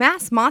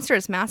masked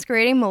monsters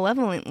masquerading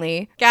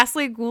malevolently,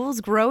 ghastly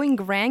ghouls growing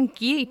grand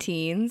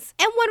guillotines,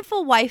 and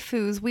wonderful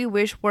waifus we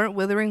wish weren't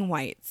withering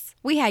whites.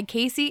 We had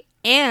Casey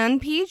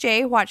and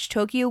PJ watch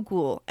Tokyo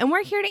Ghoul, and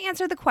we're here to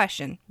answer the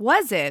question,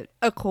 was it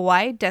a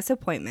kawaii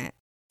disappointment?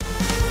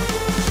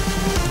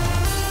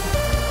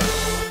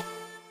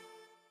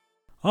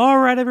 All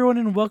right, everyone,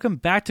 and welcome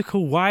back to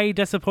Kawaii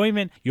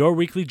Disappointment, your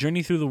weekly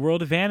journey through the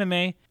world of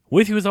anime.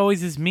 With you, as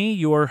always, is me,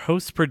 your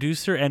host,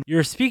 producer, and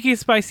your speaky,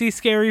 spicy,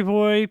 scary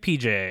boy,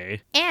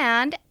 PJ.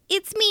 And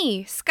it's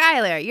me,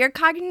 Skylar, your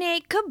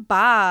cognate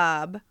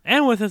kebab.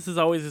 And with us, as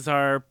always, is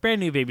our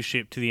brand new baby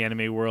sheep to the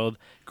anime world,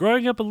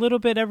 growing up a little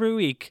bit every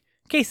week,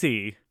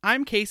 Casey.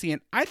 I'm Casey,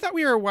 and I thought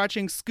we were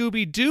watching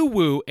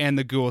Scooby-Doo-Woo and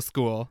the Ghoul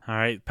School. All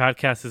right,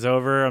 podcast is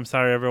over. I'm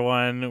sorry,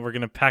 everyone. We're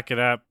going to pack it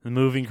up. The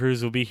moving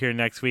crews will be here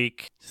next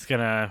week. Just going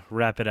to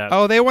wrap it up.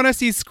 Oh, they want to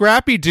see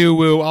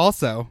Scrappy-Doo-Woo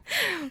also.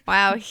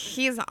 Wow,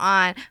 he's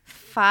on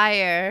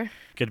fire.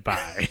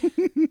 Goodbye.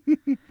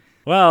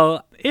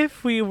 Well,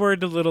 if we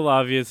weren't a little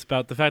obvious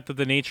about the fact that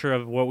the nature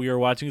of what we are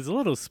watching is a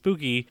little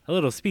spooky, a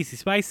little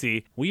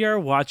spicy, we are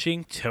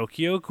watching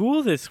Tokyo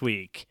Ghoul this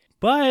week.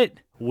 But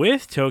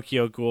with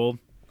Tokyo Ghoul,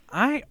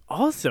 I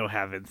also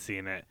haven't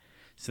seen it.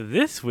 So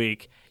this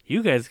week,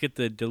 you guys get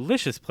the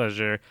delicious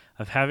pleasure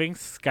of having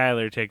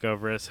Skylar take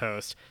over as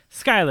host.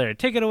 Skylar,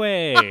 take it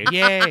away.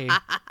 Yay.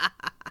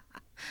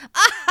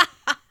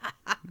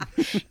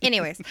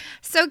 Anyways,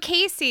 so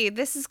Casey,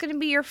 this is going to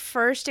be your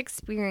first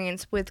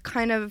experience with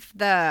kind of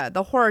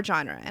the horror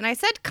genre. And I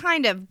said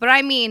kind of, but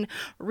I mean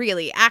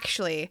really,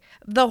 actually,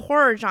 the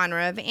horror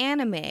genre of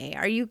anime.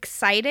 Are you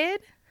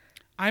excited?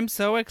 I'm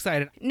so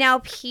excited. Now,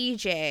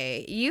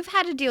 PJ, you've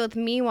had to deal with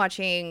me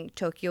watching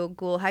Tokyo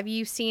Ghoul. Have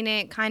you seen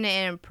it kind of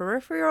in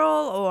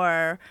peripheral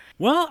or?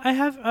 Well, I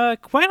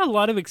have quite a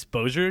lot of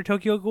exposure to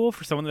Tokyo Ghoul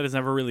for someone that has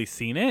never really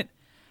seen it.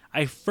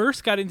 I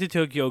first got into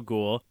Tokyo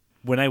Ghoul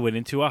when I went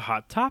into a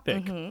Hot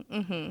Topic.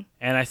 And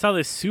I saw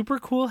this super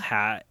cool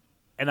hat,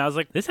 and I was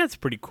like, this hat's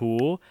pretty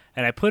cool.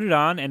 And I put it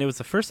on, and it was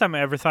the first time I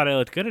ever thought I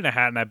looked good in a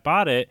hat, and I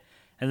bought it.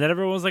 And then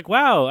everyone was like,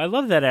 wow, I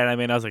love that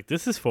anime. And I was like,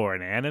 this is for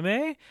an anime?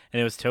 And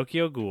it was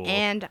Tokyo Ghoul.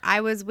 And I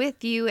was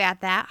with you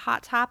at that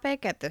Hot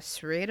Topic at the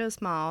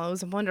Cerritos Mall. It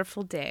was a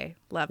wonderful day.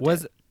 Loved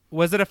it.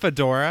 Was it a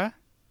fedora?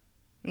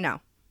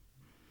 No.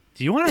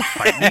 Do you want to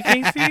fight me,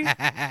 Casey?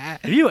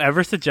 If you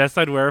ever suggest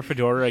I'd wear a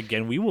fedora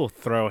again, we will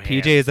throw hands.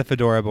 PJ is a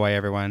fedora boy,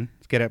 everyone.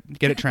 Let's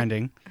get it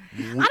trending.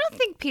 I don't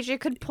think PJ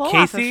could pull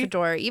off a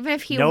fedora, even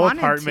if he wanted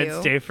to. No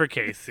apartment stay for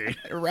Casey.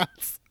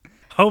 Russ.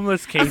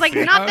 Homeless Casey. I was like,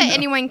 not that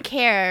anyone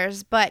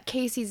cares, but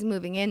Casey's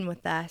moving in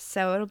with us,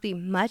 so it'll be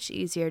much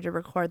easier to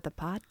record the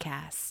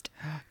podcast.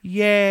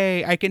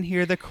 Yay, I can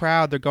hear the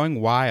crowd. They're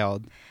going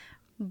wild.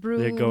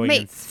 They're going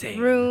insane.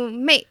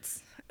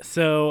 Roommates.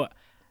 So,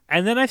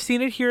 and then I've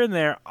seen it here and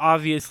there,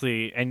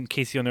 obviously, and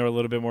Casey will know a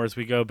little bit more as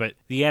we go, but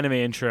the anime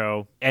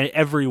intro, and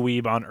every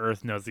weeb on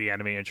Earth knows the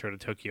anime intro to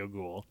Tokyo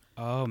Ghoul.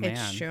 Oh, man.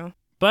 It's true.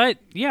 But,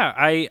 yeah,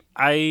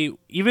 I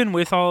even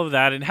with all of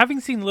that, and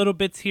having seen little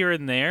bits here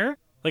and there,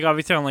 like,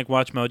 obviously on, like,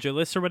 Watch Mojo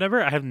lists or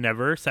whatever, I have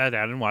never sat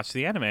down and watched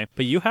the anime.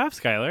 But you have,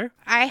 Skylar.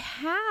 I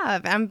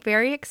have. I'm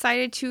very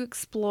excited to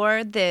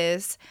explore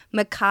this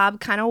macabre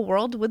kind of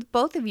world with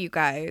both of you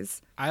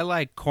guys. I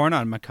like corn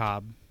on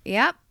macabre.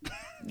 Yep.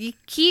 You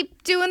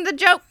keep doing the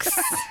jokes.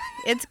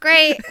 It's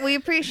great. We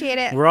appreciate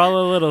it. We're all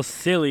a little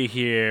silly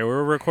here.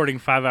 We're recording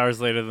 5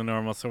 hours later than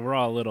normal, so we're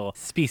all a little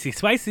spicy.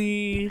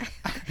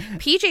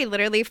 PJ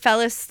literally fell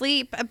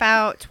asleep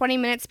about 20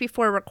 minutes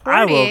before I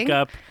recording. woke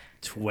up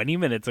 20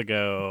 minutes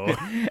ago.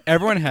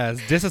 Everyone has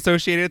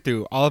disassociated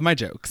through all of my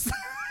jokes.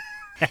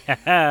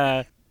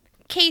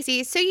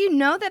 Casey, so you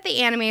know that the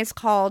anime is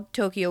called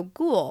Tokyo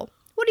Ghoul.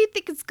 What do you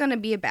think it's going to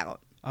be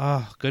about?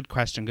 Oh, good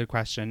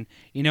question.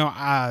 You know,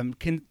 I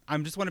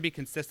just want to be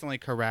consistently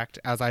correct,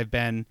 as I've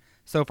been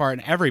so far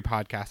in every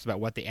podcast about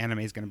what the anime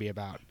is going to be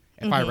about,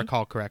 if I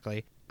recall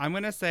correctly. I'm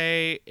going to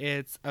say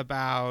it's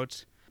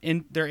about...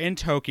 they're in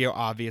Tokyo,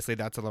 obviously.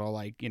 That's a little,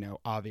 like, you know,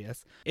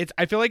 obvious.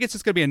 I feel like it's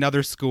just going to be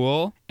another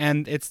school,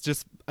 and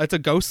it's a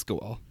ghost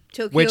school.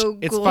 Tokyo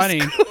it's Ghoul funny.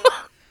 School.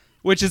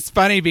 Which is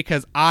funny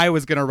because I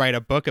was going to write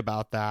a book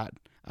about that.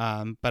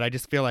 But I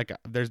just feel like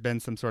there's been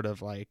some sort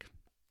of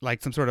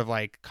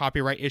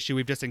copyright issue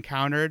we've just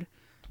encountered.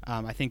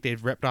 I think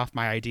they've ripped off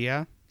my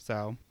idea.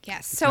 So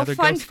yes. So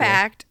fun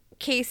fact,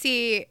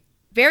 Casey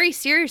very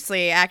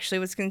seriously actually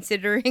was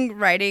considering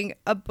writing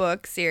a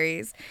book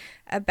series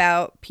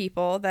about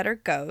people that are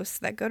ghosts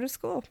that go to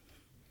school.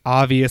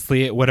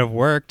 Obviously, it would have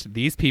worked.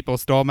 These people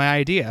stole my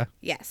idea.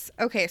 Yes.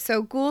 Okay,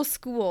 so Ghoul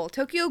School.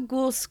 Tokyo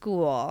Ghoul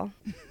School.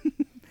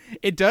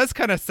 It does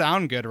kind of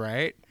sound good,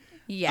 right?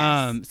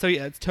 Yes. So,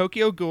 yeah, it's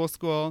Tokyo Ghoul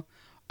School.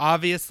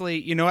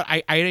 Obviously, you know what?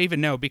 I even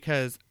know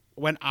because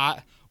when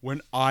I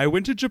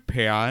went to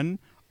Japan,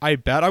 I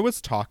bet I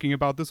was talking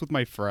about this with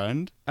my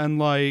friend. And,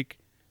 like,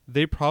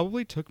 they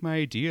probably took my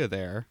idea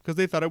there because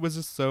they thought it was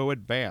just so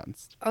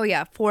advanced. Oh,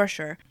 yeah, for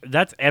sure.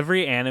 That's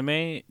every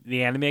anime.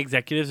 The anime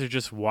executives are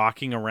just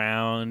walking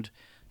around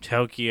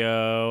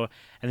Tokyo,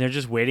 and they're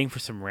just waiting for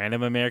some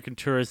random American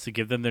tourists to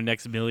give them their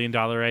next $1 million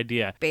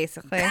idea.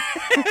 Basically.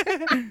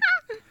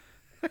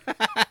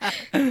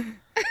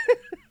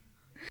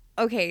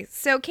 Okay,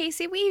 so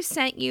Casey, we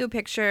sent you a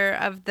picture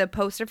of the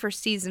poster for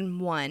season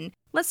 1.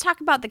 Let's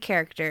talk about the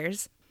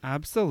characters.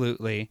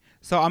 Absolutely.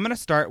 So I'm going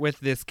to start with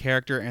this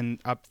character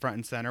up front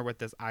and center with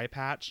this eye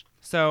patch.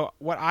 So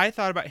what I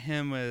thought about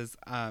him was,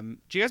 do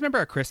you guys remember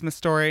A Christmas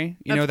Story?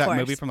 You know, that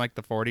movie from like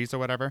the 40s or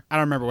whatever? I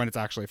don't remember when it's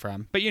actually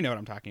from, but you know what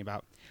I'm talking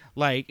about.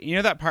 Like, you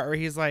know that part where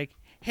he's like,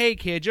 hey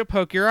kid, you'll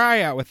poke your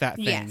eye out with that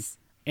thing. Yes.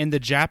 In the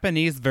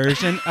Japanese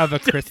version of A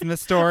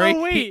Christmas Story,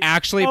 he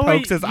actually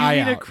pokes his eye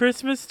out. A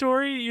Christmas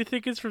Story? You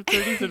think it's from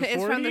 30s and 40s?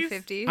 It's from the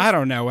 50s. I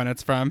don't know when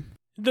it's from.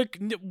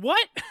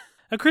 What?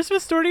 A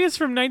Christmas Story is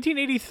from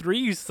 1983,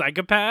 you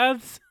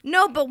psychopaths.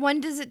 No, but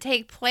when does it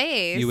take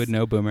place? You would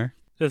know, Boomer.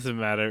 Doesn't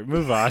matter.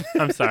 Move on.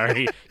 I'm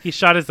sorry. He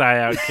shot his eye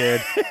out,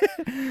 kid.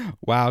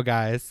 Wow,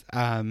 guys.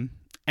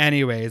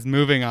 Anyways,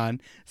 moving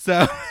on.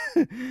 So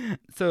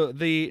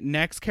the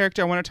next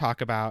character I want to talk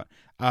about,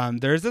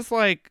 there's this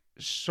like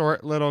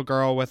short little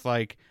girl with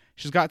like,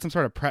 she's got some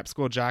sort of prep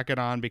school jacket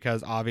on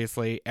because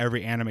obviously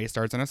every anime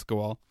starts in a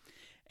school.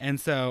 And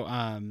so,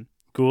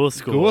 Ghoul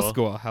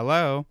School.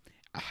 Hello.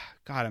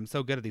 God, I'm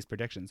so good at these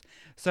predictions.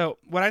 So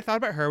what I thought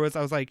about her was,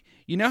 I was like,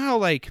 you know how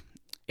like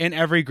in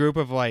every group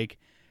of like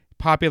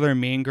popular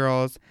mean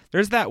girls,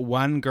 there's that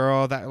one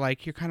girl that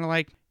like, you're kind of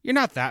like, you're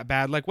not that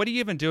bad. Like, what are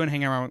you even doing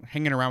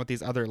hanging around with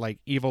these other like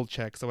evil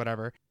chicks or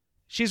whatever?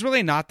 She's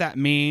really not that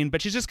mean,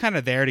 but she's just kind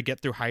of there to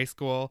get through high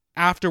school.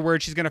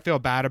 Afterwards, she's going to feel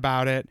bad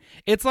about it.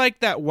 It's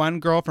like that one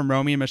girl from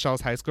Romeo and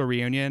Michelle's high school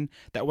reunion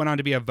that went on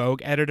to be a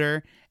Vogue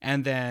editor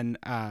and then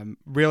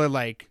really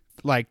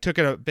like took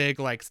it a big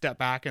like step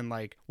back and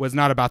like was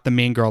not about the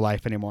mean girl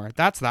life anymore.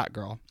 That's that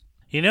girl.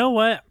 You know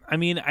what? I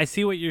mean, I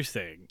see what you're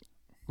saying.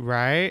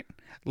 Right?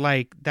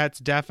 Like, that's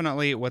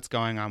definitely what's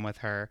going on with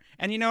her.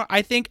 And, you know,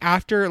 I think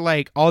after,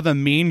 like, all the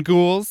mean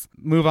ghouls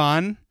move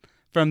on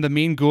from the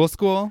mean ghoul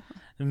school.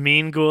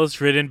 Mean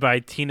Ghouls written by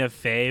Tina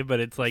Fey,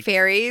 but it's like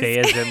fairies. Fey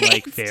as in,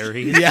 like,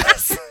 fairies.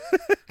 Yes.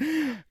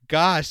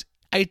 Gosh,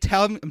 I'm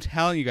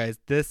telling you guys,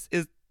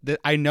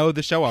 I know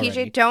the show already.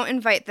 PJ, don't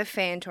invite the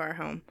Fae into our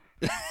home.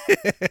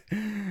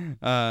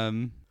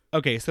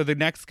 Okay, so the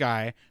next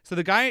guy. So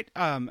the guy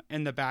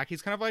in the back,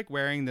 he's kind of, like,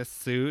 wearing this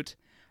suit.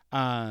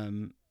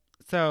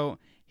 So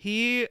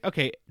he,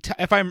 okay,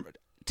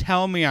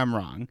 tell me I'm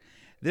wrong.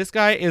 This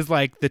guy is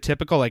like the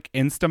typical like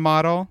Insta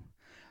model.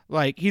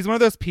 Like he's one of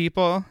those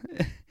people.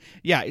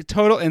 Yeah,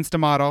 total Insta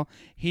model.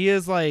 He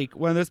is like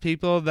one of those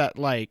people that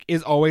like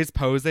is always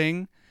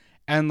posing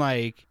and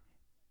like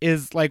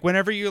is like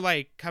whenever you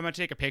like come and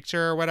take a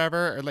picture or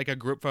whatever or like a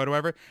group photo or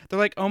whatever, they're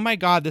like, oh my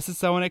God, this is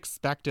so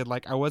unexpected.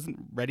 Like I wasn't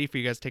ready for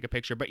you guys to take a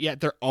picture, but yet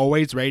they're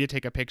always ready to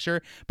take a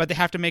picture, but they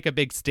have to make a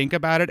big stink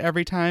about it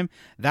every time.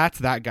 That's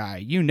that guy.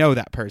 You know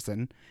that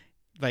person.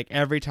 Like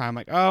every time,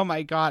 like, oh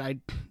my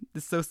God,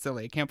 this is so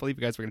silly. I can't believe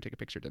you guys were going to take a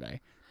picture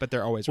today. But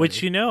they're always ready.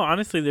 Which, you know,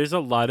 honestly, there's a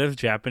lot of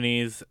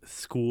Japanese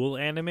school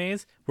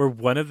animes where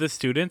one of the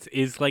students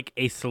is like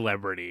a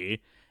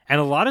celebrity.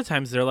 And a lot of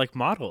times they're like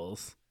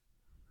models.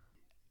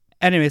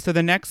 Anyway, so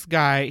the next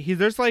guy,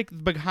 there's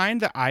like behind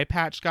the eye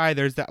patch guy,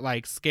 there's that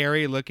like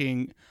scary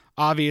looking,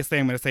 obviously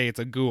I'm going to say it's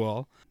a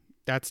ghoul.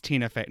 That's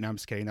Tina Fey. No, I'm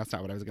just kidding. That's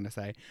not what I was going to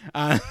say.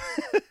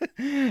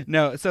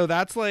 No, so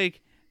that's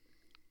like,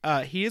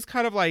 he's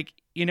kind of like,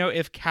 you know,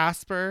 if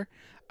Casper,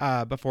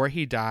 before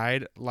he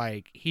died,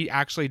 like he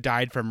actually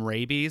died from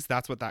rabies,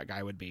 that's what that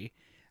guy would be.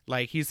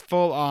 Like he's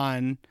full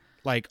on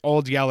like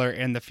Old Yeller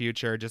in the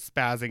future, just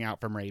spazzing out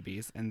from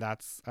rabies, and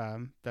that's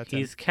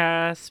he's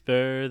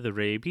Casper, the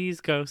rabies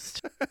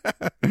ghost.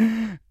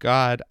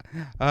 God,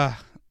 and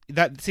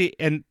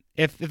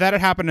if that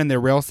had happened in the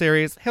real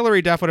series,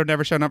 Hilary Duff would have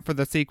never shown up for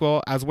the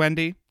sequel as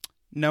Wendy.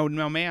 No,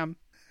 ma'am.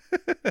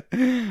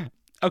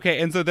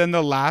 Okay, and so then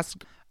the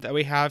last that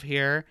we have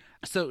here,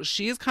 so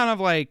she's kind of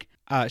like.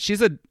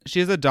 She's a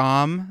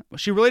dom.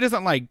 She really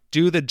doesn't like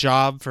do the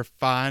job for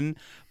fun,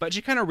 but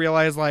she kind of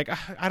realized like,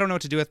 I don't know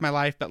what to do with my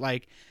life, but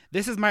like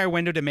this is my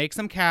window to make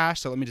some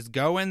cash. So let me just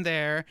go in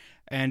there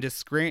and just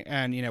scream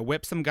and, you know,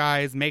 whip some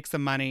guys, make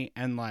some money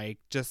and like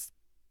just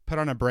put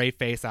on a brave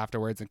face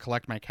afterwards and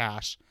collect my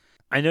cash.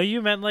 I know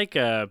you meant like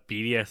a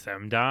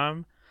BDSM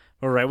dom,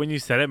 but right when you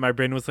said it, my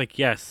brain was like,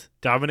 yes,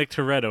 Dominic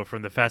Toretto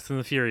from the Fast and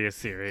the Furious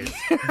series.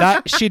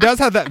 That she does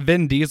have that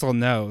Vin Diesel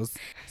nose.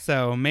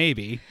 So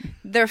maybe.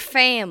 They're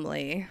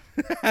family.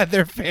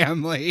 They're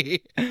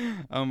family.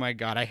 Oh my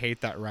God, I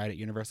hate that ride at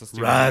Universal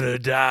Studios. Ride or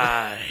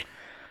die.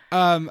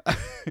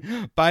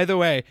 By the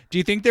way, do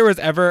you think there was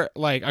ever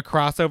like a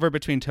crossover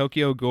between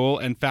Tokyo Ghoul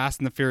and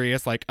Fast and the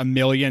Furious, like a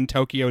million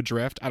Tokyo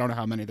Drift? I don't know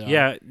how many there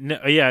are.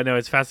 No,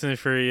 it's Fast and the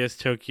Furious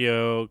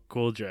Tokyo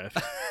Ghoul Drift.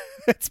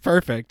 It's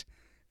perfect.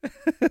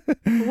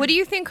 What do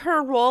you think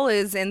her role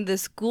is in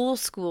this ghoul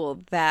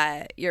school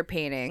that you're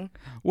painting?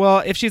 Well,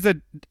 if she's a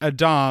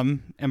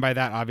dom, and by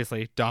that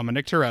obviously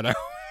Dominic Toretto,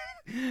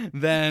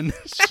 then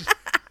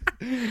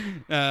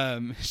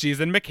she's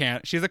in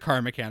she's a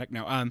car mechanic.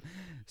 No,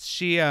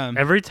 She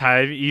Every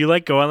time you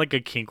like go on like a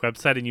kink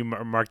website and you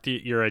mark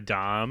you're a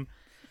dom,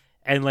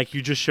 and like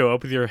you just show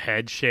up with your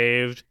head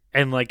shaved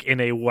and like in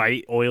a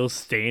white oil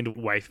stained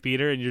wife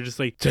beater, and you're just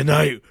like,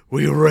 tonight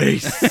we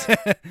race.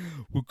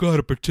 we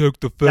gotta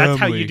protect the family. That's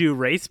how you do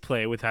race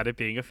play without it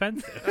being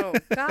offensive. Oh,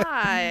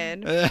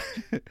 God.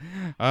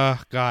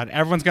 Oh God,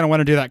 everyone's gonna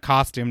want to do that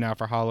costume now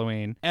for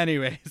Halloween.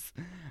 Anyways,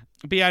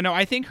 but yeah, no,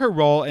 I think her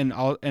role in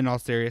all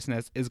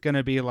seriousness is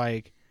gonna be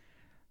like,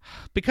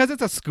 because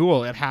it's a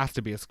school, it has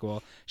to be a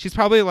school. She's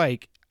probably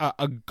like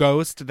a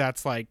ghost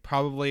that's like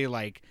probably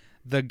like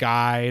the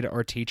guide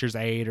or teacher's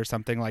aide or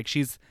something. Like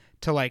she's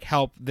to like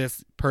help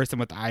this person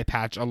with the eye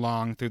patch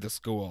along through the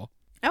school.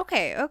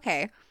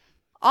 Okay.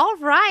 All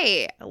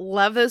right.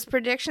 Love those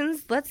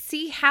predictions. Let's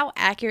see how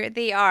accurate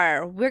they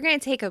are. We're going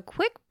to take a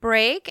quick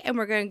break and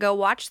we're going to go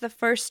watch the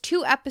first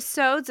 2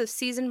 episodes of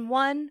season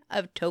 1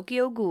 of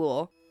Tokyo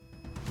Ghoul.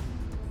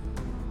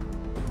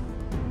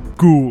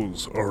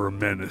 Ghouls are a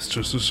menace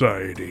to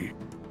society.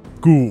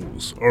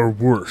 Ghouls are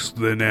worse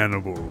than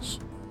animals.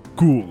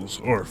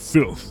 Ghouls are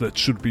filth that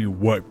should be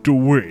wiped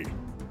away.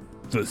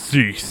 The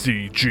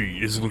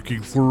CCG is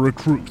looking for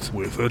recruits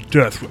with a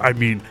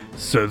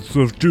sense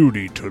of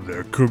duty to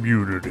their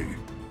community.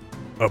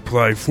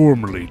 Apply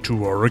formally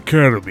to our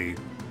academy,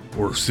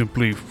 or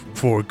simply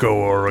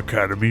forego our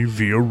academy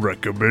via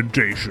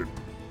recommendation.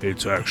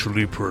 It's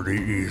actually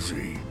pretty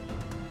easy.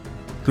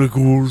 The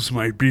ghouls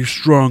might be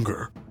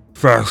stronger,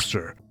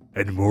 faster,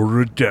 and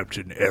more adept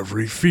in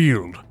every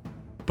field,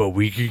 but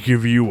we can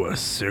give you a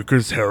sick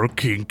as hell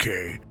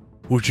Kinkai,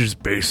 which is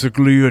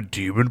basically a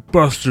demon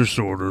buster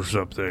sword or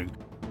something.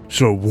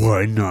 So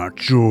why not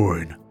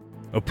join?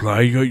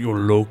 Apply at your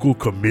local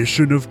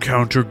Commission of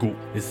Counter Ghoul.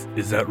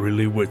 Is that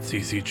really what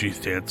CCG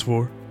stands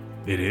for?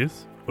 It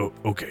is? Oh,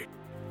 okay.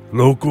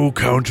 Local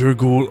Counter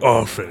Ghoul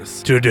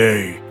office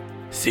today.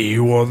 See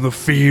you on the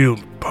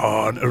field,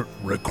 pawn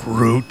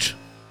recruit.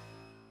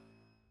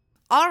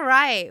 All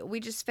right. We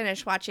just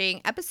finished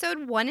watching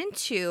episode 1 and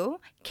 2.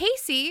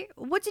 Casey,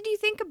 what did you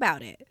think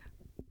about it?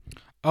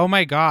 Oh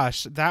my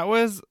gosh, that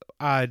was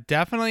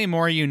definitely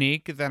more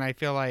unique than I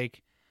feel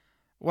like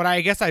what I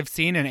guess I've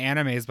seen in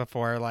animes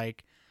before.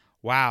 Like,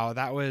 wow,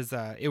 that was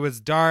it was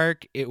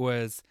dark, it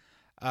was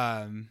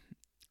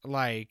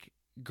like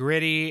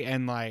gritty,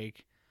 and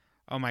like,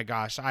 oh my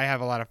gosh, I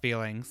have a lot of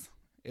feelings.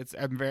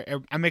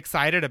 I'm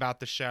excited about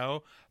the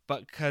show,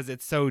 but because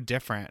it's so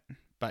different.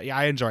 But yeah,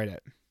 I enjoyed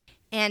it.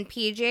 And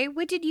PJ,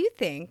 what did you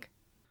think?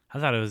 I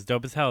thought it was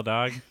dope as hell,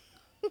 dog.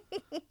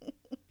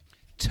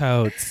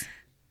 Totes.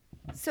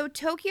 So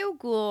Tokyo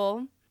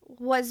Ghoul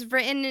was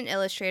written and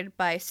illustrated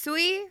by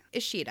Sui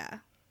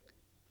Ishida.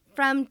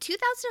 From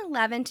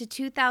 2011 to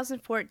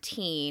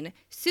 2014,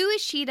 Sui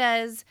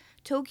Ishida's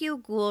Tokyo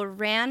Ghoul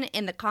ran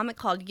in the comic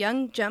called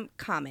Young Jump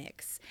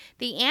Comics.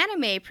 The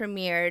anime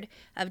premiered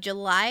of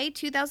July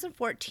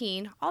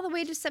 2014 all the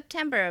way to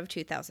September of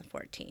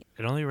 2014.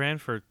 It only ran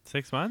for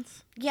 6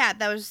 months? Yeah,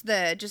 that was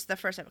just the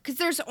first episode. Because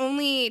there's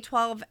only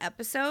 12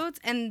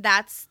 episodes, and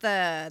that's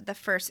the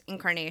first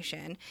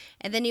incarnation.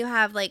 And then you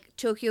have like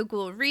Tokyo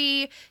Ghoul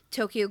Re,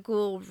 Tokyo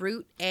Ghoul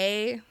Route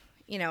A,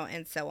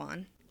 and so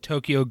on.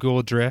 Tokyo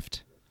Ghoul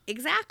Drift.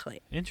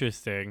 Exactly.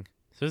 Interesting.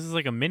 So this is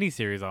like a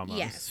mini-series almost.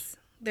 Yes.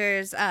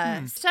 There's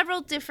several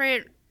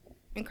different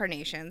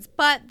incarnations,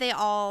 but they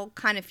all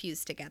kind of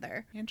fuse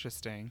together.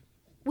 Interesting.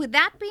 With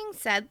that being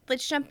said,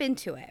 let's jump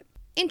into it.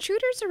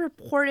 Intruders are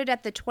reported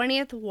at the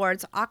 20th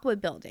Ward's Aqua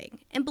Building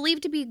and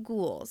believed to be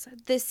ghouls.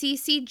 The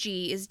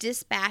CCG is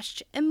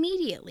dispatched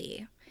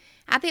immediately.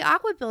 At the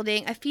Aqua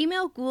Building, a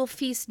female ghoul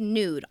feasts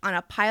nude on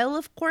a pile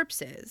of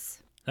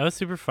corpses. That was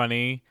super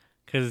funny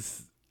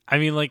because, I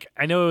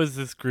know it was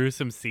this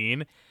gruesome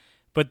scene,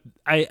 but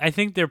I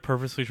think they're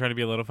purposely trying to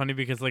be a little funny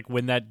because, like,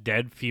 when that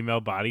dead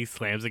female body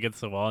slams against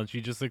the wall and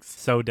she just looks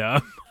so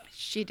dumb.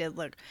 She did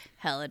look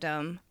hella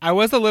dumb. I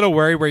was a little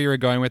worried where you were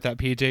going with that,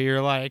 PJ.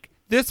 You're like,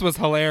 this was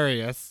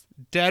hilarious.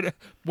 Dead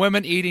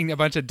women eating a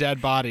bunch of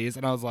dead bodies.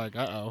 And I was like,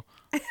 uh-oh.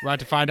 We're about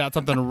to find out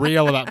something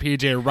real about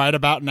PJ right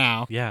about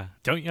now. Yeah.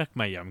 Don't yuck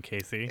my yum,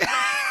 Casey.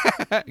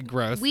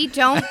 Gross. We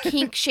don't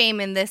kink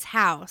shame in this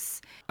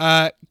house.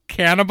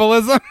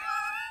 Cannibalism?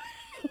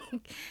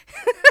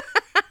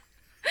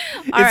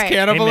 All right.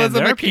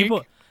 Cannibalism a kink?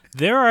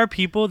 There are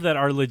people that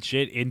are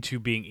legit into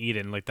being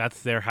eaten. Like,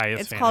 that's their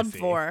highest It's fantasy.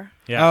 called vor.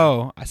 Yeah.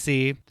 Oh, I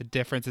see. The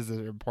differences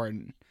are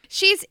important.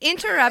 She's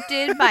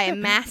interrupted by a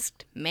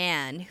masked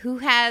man who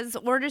has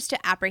orders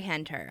to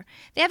apprehend her.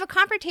 They have a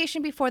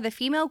confrontation before the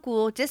female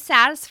ghoul,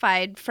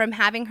 dissatisfied from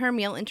having her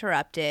meal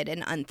interrupted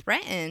and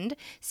unthreatened,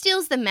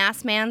 steals the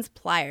masked man's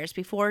pliers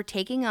before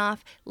taking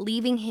off,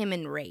 leaving him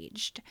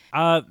enraged.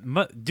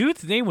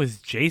 Dude's name was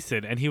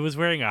Jason, and he was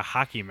wearing a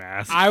hockey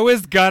mask. I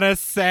was gonna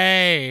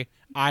say.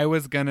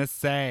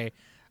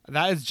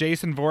 That is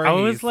Jason Voorhees. I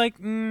was like,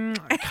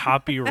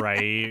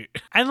 copyright.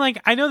 And, like,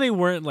 I know they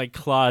weren't, like,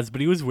 claws,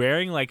 but he was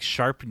wearing, like,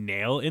 sharp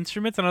nail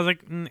instruments. And I was like,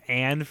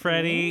 and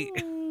Freddy.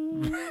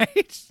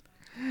 Right?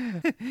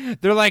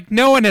 They're like,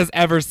 no one has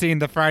ever seen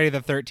the Friday the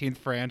 13th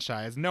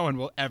franchise. No one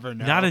will ever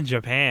know. Not in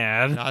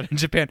Japan. Not in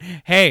Japan.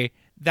 Hey,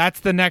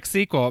 That's the next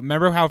sequel.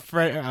 Remember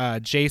how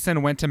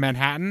Jason went to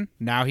Manhattan?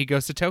 Now he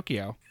goes to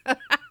Tokyo.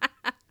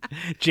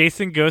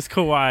 Jason goes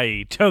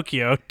Kawaii,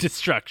 Tokyo,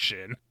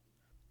 destruction.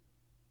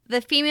 The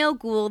female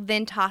ghoul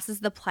then tosses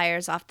the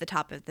pliers off the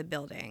top of the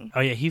building. Oh,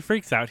 yeah, he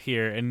freaks out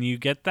here, and you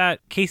get that.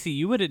 Casey,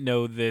 you wouldn't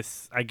know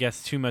this, I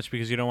guess, too much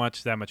because you don't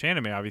watch that much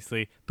anime,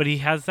 obviously. But he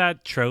has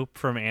that trope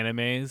from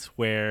animes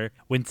where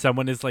when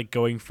someone is, like,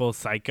 going full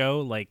psycho,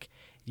 like,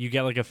 you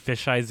get, like, a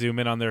fisheye zoom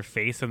in on their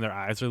face and their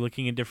eyes are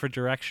looking in different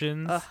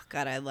directions. Oh,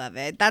 God, I love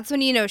it. That's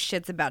when you know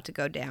shit's about to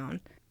go down.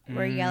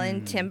 We're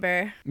yelling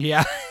timber.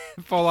 Yeah,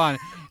 full on.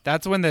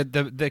 That's when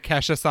the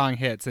Kesha song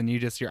hits and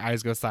your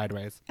eyes go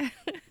sideways.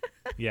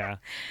 Yeah.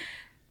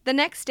 The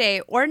next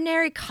day,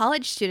 ordinary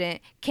college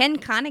student Ken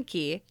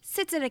Kaneki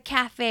sits at a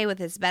cafe with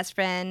his best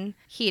friend,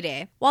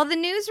 Hide. While the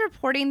news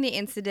reporting the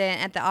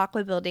incident at the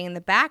Aqua building in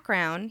the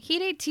background,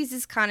 Hide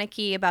teases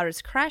Kaneki about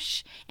his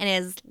crush and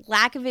his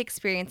lack of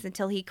experience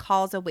until he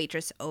calls a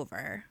waitress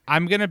over.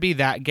 I'm going to be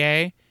that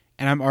gay,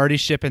 and I'm already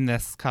shipping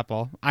this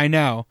couple. I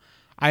know.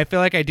 I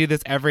feel like I do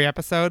this every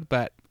episode,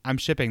 but I'm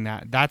shipping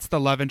that. That's the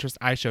love interest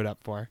I showed up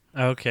for.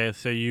 Okay,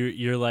 so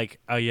you're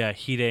like, oh yeah,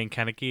 Hide and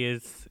Kaneki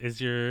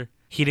is your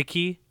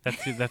Hideki?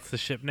 That's the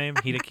ship name,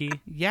 Hideki?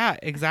 Yeah,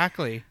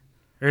 exactly.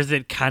 Or is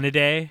it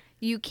Kanade?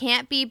 You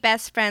can't be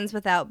best friends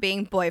without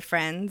being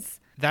boyfriends.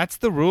 That's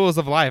the rules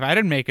of life. I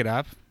didn't make it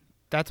up.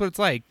 That's what it's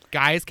like.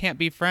 Guys can't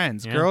be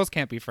friends. Yeah. Girls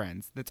can't be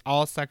friends. That's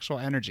all sexual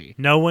energy.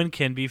 No one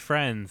can be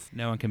friends.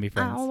 No one can be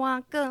friends. I'll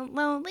walk a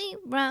lonely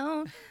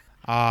road.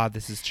 Ah,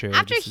 this is true.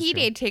 After This is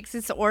true. Hide takes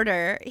his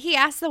order, he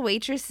asks the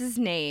waitress's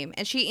name,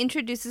 and she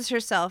introduces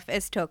herself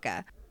as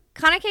Toka.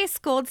 Kaneki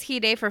scolds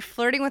Hide for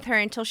flirting with her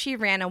until she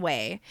ran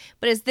away,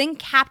 but is then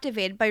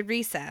captivated by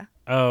Risa.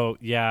 Oh,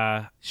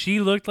 yeah. She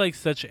looked like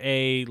such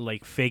a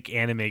fake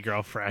anime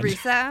girlfriend.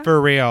 Risa?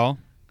 For real.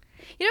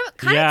 You know,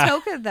 kind Yeah.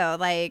 of Toka, though.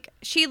 Like,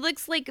 she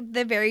looks like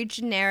the very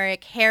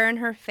generic hair in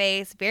her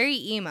face, very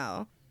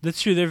emo. That's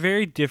true. They're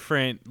very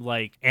different,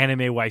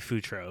 anime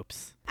waifu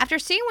tropes. After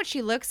seeing what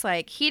she looks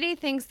like, Hide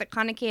thinks that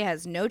Kaneki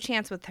has no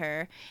chance with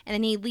her, and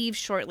then he leaves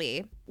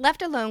shortly.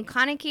 Left alone,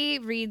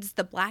 Kaneki reads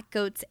The Black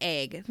Goat's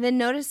Egg, then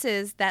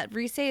notices that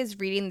Rise is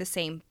reading the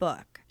same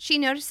book. She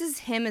notices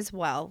him as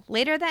well.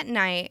 Later that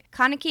night,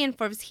 Kaneki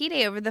informs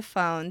Hide over the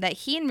phone that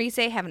he and Rise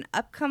have an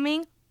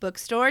upcoming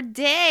bookstore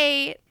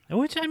date.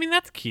 Which, I mean,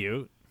 that's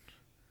cute.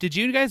 Did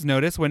you guys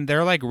notice when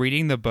they're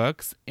reading the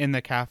books in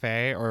the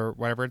cafe or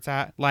whatever it's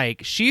at?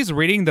 She's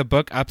reading the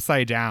book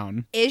upside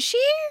down. Is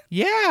she?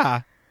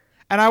 Yeah.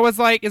 And I was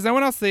like, is no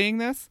one else seeing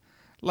this?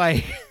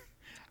 I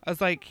was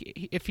like,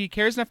 if he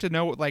cares enough to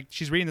know,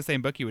 she's reading the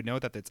same book, he would know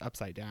that it's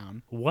upside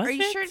down. Was Are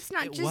you it? sure it's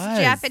not It just was.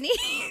 Japanese?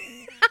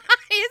 Is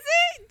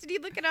it? Did you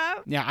look it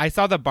up? Yeah, I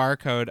saw the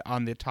barcode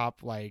on the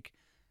top,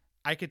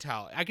 I could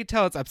tell. I could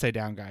tell it's upside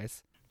down,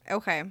 guys.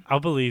 Okay.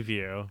 I'll believe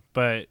you.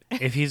 But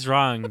if he's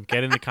wrong,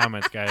 get in the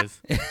comments, guys.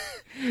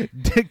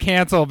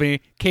 Cancel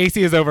me.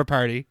 Casey is over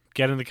party.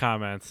 Get in the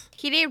comments.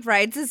 Hide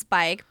rides his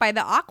bike by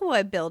the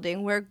Aqua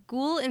building where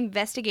ghoul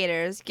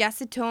investigators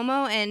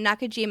Yasutomo and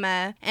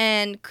Nakajima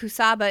and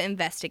Kusaba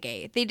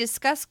investigate. They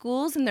discuss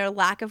ghouls and their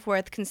lack of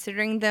worth,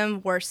 considering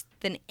them worse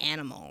than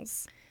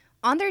animals.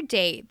 On their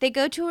date, they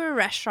go to a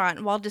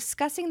restaurant while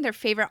discussing their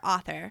favorite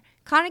author.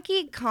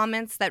 Kaneki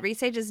comments that Rise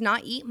does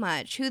not eat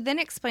much, who then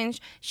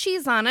explains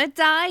she's on a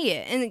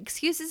diet and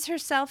excuses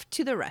herself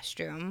to the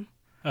restroom.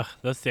 Ugh,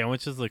 those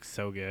sandwiches look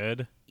so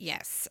good.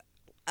 Yes.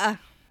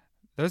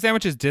 Those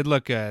sandwiches did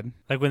look good.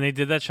 When they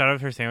did that shot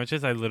of her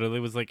sandwiches, I literally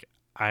was like,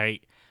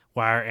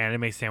 why are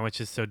anime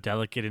sandwiches so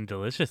delicate and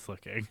delicious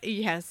looking?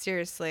 Yeah,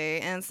 seriously.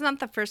 And it's not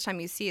the first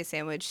time you see a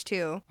sandwich,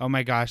 too. Oh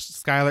my gosh,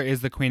 Skylar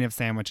is the queen of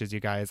sandwiches, you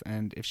guys.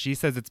 And if she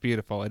says it's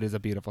beautiful, it is a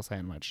beautiful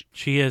sandwich.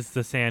 She is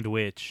the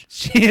sandwich.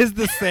 She is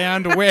the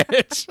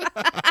sandwich.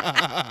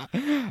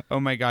 Oh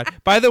my god.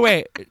 By the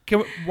way,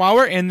 while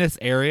we're in this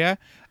area,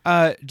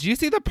 do you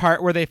see the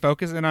part where they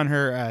focus in on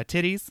her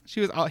titties?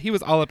 He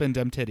was all up in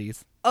them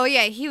titties. Oh,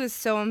 yeah, he was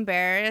so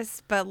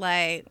embarrassed, but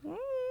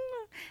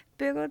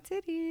big old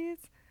titties.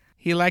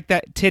 He liked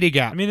that titty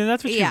gap. I mean, and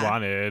that's what Yeah. she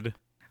wanted.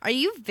 Are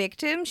you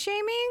victim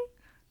shaming?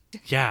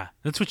 Yeah,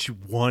 that's what she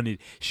wanted.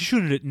 She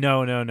should have.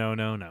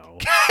 No.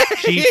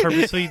 She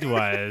purposely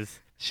was.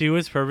 She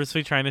was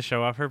purposely trying to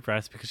show off her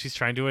breast because she's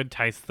trying to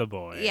entice the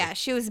boy. Yeah,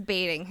 she was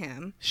baiting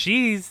him.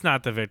 She's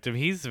not the victim.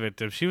 He's the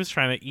victim. She was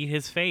trying to eat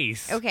his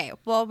face. Okay,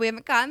 well, we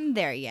haven't gotten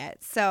there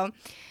yet. So,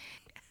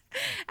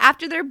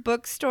 after their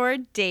bookstore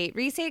date,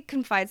 Rise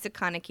confides to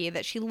Kaneki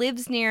that she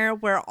lives near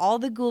where all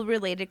the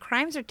ghoul-related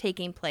crimes are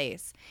taking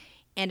place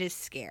and is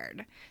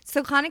scared.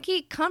 So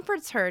Kaneki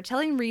comforts her,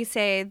 telling Rise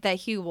that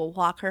he will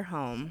walk her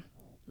home.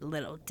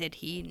 Little did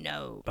he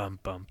know. Bum,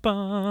 bum,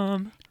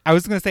 bum. I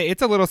was going to say,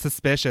 it's a little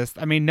suspicious.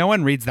 I mean, no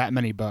one reads that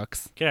many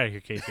books. Get out of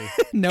here, Casey.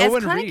 No As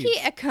one Kaneki reads.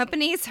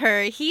 accompanies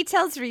her, he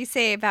tells Rise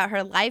about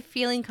her life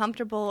feeling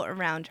comfortable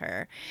around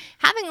her,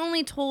 having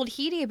only told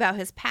Hide about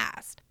his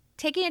past.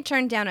 Taking a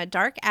turn down a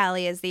dark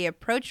alley as they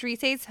approach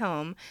Risei's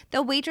home,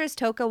 the waitress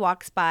Toka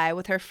walks by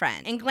with her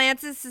friend and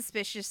glances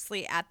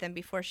suspiciously at them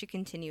before she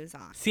continues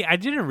on. See, I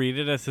didn't read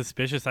it as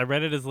suspicious. I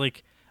read it as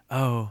like,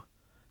 oh,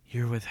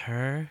 you're with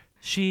her?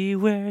 She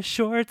wears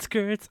short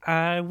skirts,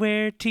 I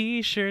wear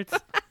t-shirts.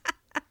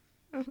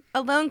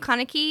 Alone,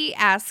 Kaneki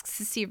asks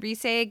to see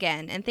Risei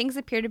again, and things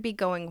appear to be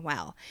going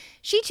well.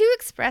 She too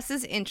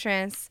expresses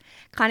interest.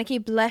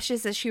 Kaneki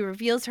blushes as she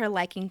reveals her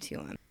liking to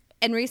him.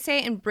 And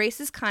Risei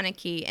embraces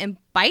Kaneki and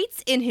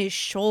bites in his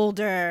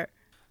shoulder.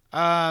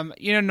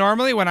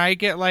 Normally when I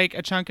get like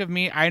a chunk of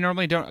meat, I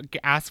normally don't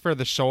ask for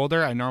the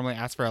shoulder. I normally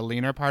ask for a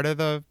leaner part of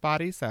the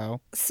body,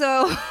 so.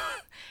 So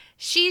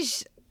she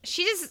just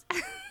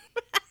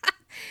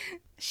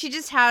she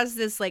just has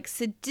this like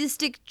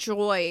sadistic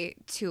joy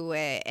to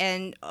it,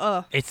 and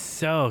It's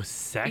so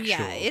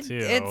sexual,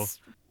 too.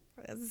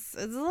 It's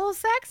a little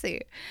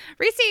sexy.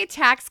 Risei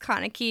attacks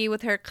Kaneki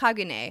with her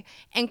Kagune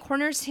and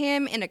corners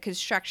him in a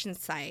construction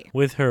site.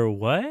 With her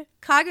what?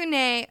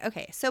 Kagune,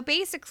 okay, so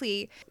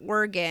basically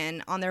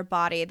organ on their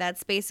body,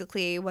 that's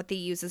basically what they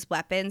use as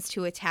weapons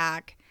to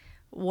attack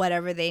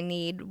whatever they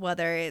need,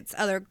 whether it's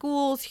other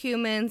ghouls,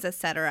 humans,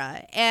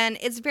 etc. And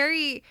it's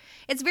very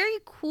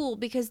cool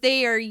because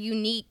they are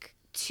unique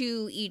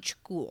to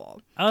each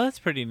ghoul. Oh, that's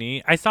pretty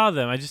neat. I saw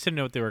them. I just didn't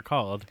know what they were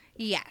called.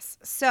 Yes.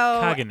 So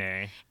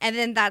Kagune. And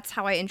then that's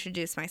how I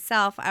introduced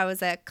myself. I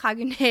was a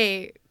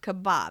Kagune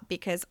kebab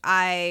because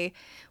I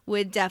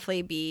would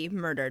definitely be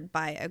murdered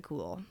by a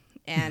ghoul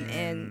and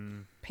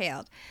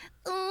impaled.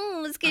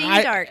 Ooh, it's getting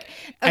dark.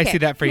 I see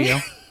that for you.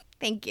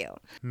 Thank you.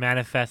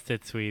 Manifest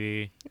it,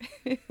 sweetie.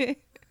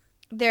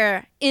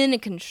 They're in a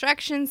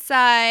construction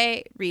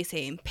site.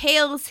 Risei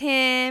impales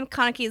him.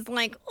 Kaneki's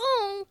like,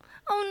 oh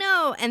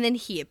no. And then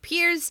he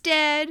appears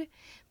dead.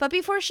 But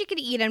before she could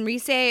eat him,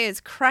 Risei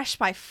is crushed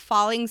by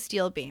falling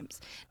steel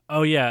beams.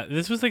 Oh, yeah.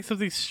 This was like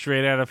something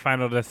straight out of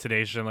Final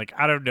Destination. Like,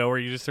 out of nowhere,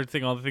 you just start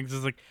seeing all the things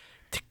just like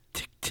tick,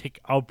 tick, tick,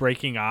 all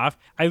breaking off.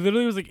 I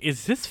literally was like,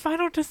 is this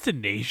Final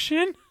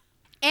Destination?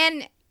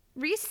 And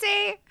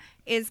Risei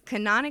is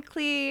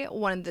canonically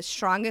one of the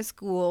strongest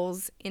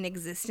ghouls in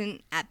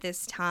existence at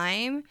this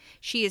time.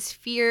 She is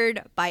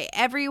feared by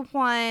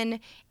everyone,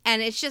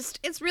 and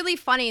it's really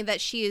funny that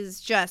she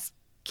is just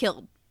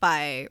killed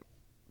by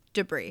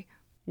debris.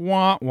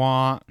 Wah,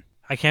 wah.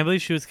 I can't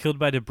believe she was killed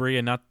by debris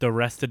and not the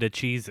rest of the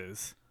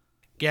cheeses.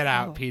 Get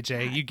out,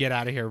 PJ. God. You get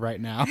out of here right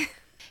now.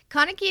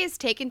 Kaneki is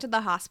taken to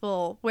the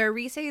hospital where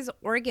Risei's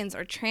organs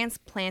are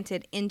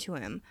transplanted into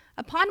him.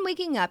 Upon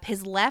waking up,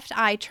 his left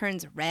eye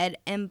turns red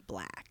and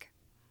black.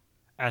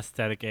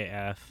 Aesthetic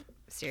AF.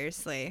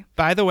 Seriously.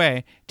 By the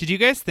way, did you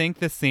guys think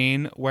the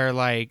scene where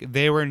like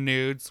they were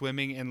nude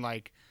swimming in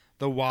like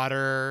the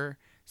water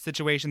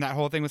situation, that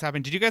whole thing was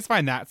happening, did you guys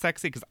find that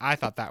sexy? Because I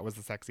thought that was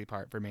the sexy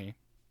part for me.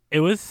 It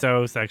was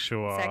so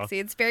sexual. Sexy.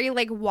 It's very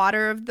like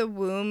water of the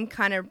womb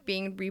kind of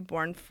being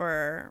reborn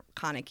for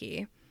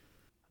Kaneki.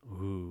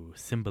 Ooh,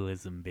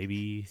 symbolism,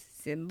 baby.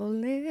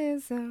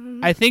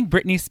 Symbolism. I think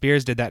Britney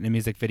Spears did that in a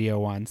music video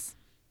once.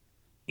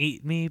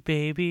 Eat me,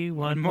 baby,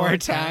 one more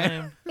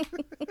time.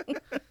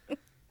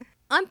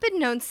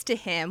 Unbeknownst to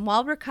him,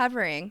 while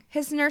recovering,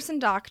 his nurse and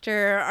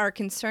doctor are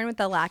concerned with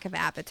the lack of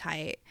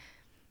appetite.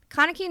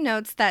 Kaneki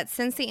notes that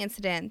since the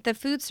incident, the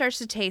food starts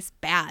to taste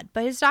bad,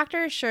 but his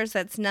doctor assures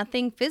that it's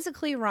nothing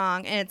physically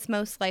wrong and it's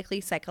most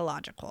likely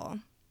psychological.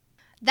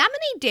 That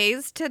many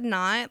days to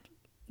not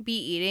be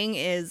eating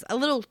is a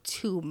little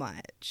too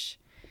much.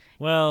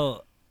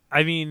 Well,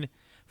 I mean,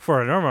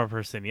 for a normal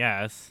person,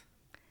 yes.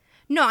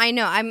 No, I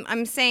know.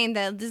 I'm saying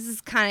that this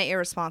is kind of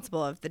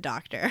irresponsible of the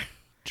doctor.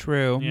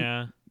 True.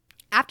 Yeah.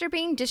 After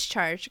being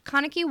discharged,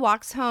 Kaneki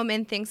walks home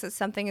and thinks that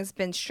something has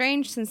been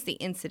strange since the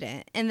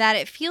incident and that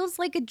it feels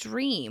like a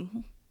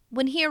dream.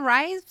 When he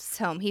arrives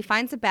home, he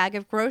finds a bag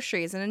of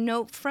groceries and a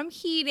note from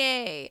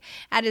Hide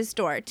at his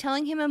door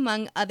telling him,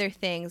 among other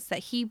things, that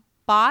he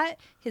bought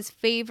his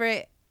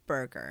favorite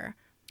burger.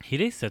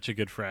 Hide's such a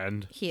good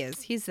friend. He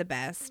is. He's the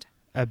best.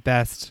 A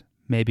best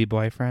maybe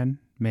boyfriend,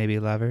 maybe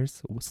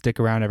lovers. Stick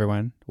around,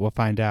 everyone. We'll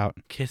find out.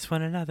 Kiss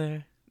one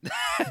another.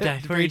 Die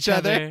for each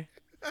other.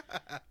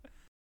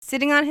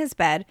 Sitting on his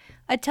bed,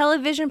 a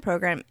television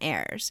program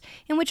airs,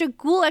 in which a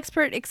ghoul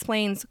expert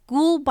explains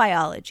ghoul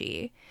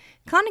biology.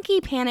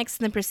 Kaneki panics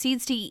and then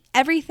proceeds to eat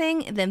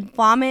everything and then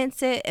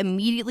vomits it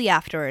immediately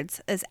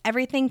afterwards, as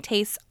everything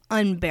tastes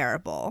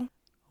unbearable.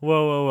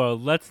 Whoa.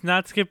 Let's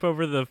not skip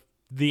over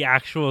the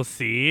actual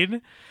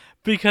scene.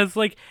 Because,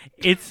 like,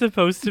 it's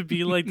supposed to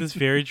be, like, this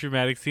very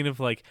dramatic scene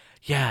of, like,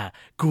 yeah,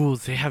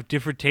 ghouls, they have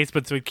different taste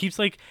buds. So it keeps,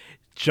 like,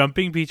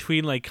 jumping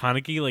between, like,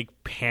 Kaneki, like,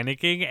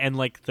 panicking and,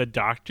 like, the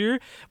doctor.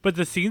 But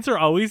the scenes are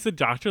always the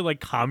doctor, like,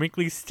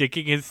 comically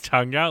sticking his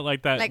tongue out,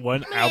 like that like,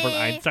 one meh. Albert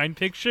Einstein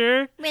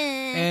picture.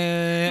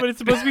 Meh. But it's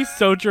supposed to be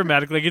so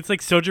dramatic. Like, it's,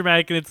 like, so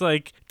dramatic and it's,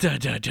 like,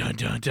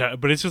 da-da-da-da-da.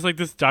 But it's just, like,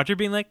 this doctor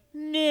being like,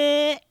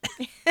 nah.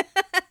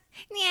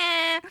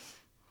 Yeah.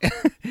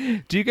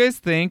 Do you guys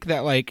think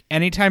that, like,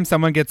 anytime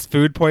someone gets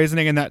food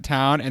poisoning in that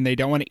town and they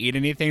don't want to eat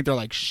anything, they're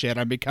like, shit,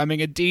 I'm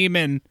becoming a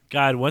demon?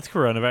 God, once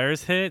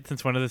coronavirus hit,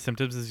 since one of the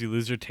symptoms is you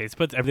lose your taste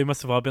buds, they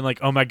must have all been like,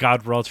 oh my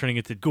God, we're all turning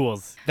into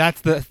ghouls.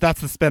 That's the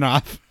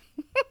spinoff.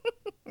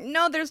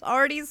 No, there's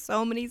already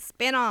so many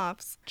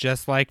spin-offs.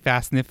 Just like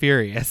Fast and the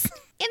Furious.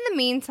 In the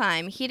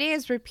meantime, Hide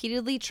has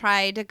repeatedly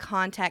tried to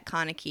contact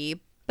Kaneki,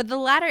 but the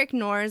latter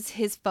ignores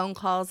his phone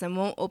calls and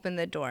won't open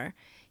the door.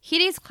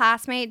 Hide's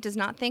classmate does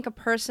not think a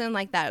person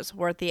like that is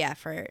worth the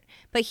effort,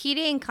 but Hide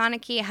and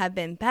Kaneki have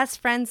been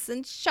best friends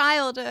since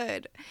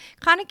childhood.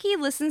 Kaneki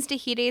listens to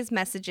Hide's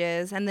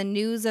messages, and the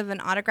news of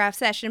an autograph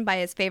session by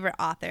his favorite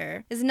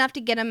author is enough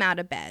to get him out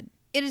of bed.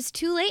 It is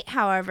too late,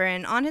 however,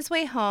 and on his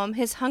way home,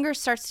 his hunger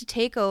starts to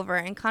take over,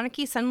 and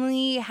Kaneki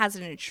suddenly has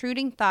an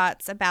intruding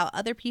thoughts about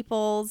other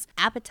people's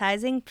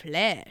appetizing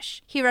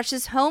flesh. He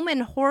rushes home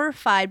and,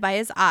 horrified by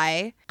his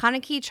eye,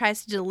 Kaneki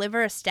tries to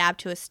deliver a stab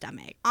to his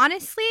stomach.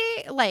 Honestly,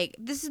 like,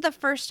 this is the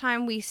first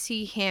time we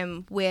see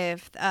him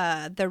with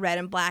the red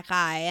and black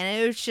eye,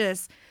 and it was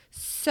just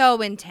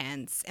so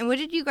intense. And what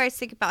did you guys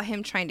think about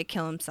him trying to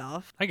kill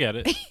himself? I get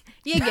it.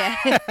 You get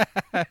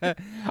it.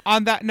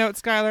 On that note,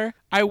 Skylar,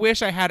 I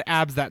wish I had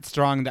abs that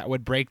strong that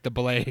would break the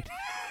blade.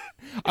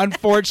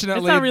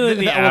 Unfortunately, It's not really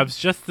the abs,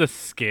 just the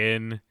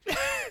skin.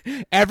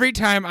 Every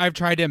time I've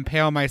tried to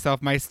impale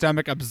myself, my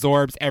stomach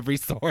absorbs every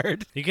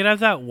sword. You could have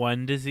that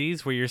one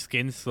disease where your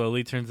skin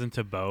slowly turns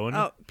into bone.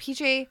 Oh,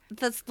 PJ,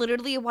 that's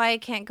literally why I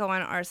can't go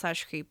on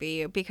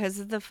r/creepy, because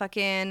of the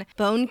fucking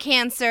bone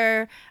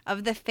cancer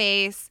of the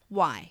face.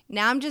 Why?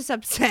 Now I'm just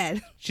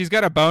upset. She's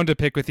got a bone to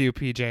pick with you,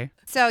 PJ.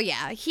 So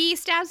yeah, he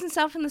stabs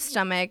himself in the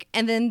stomach,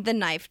 and then the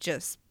knife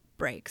just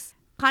breaks.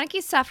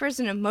 Kaneki suffers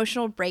an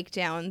emotional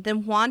breakdown,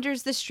 then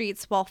wanders the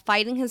streets while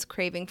fighting his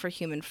craving for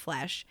human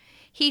flesh.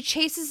 He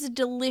chases a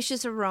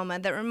delicious aroma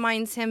that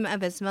reminds him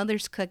of his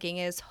mother's cooking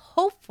and is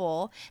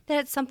hopeful that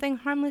it's something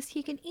harmless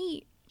he can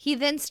eat. He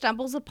then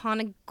stumbles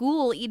upon a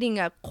ghoul eating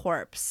a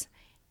corpse,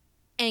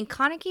 and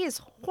Kaneki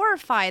is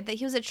horrified that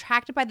he was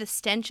attracted by the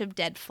stench of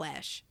dead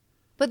flesh.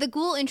 But the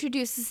ghoul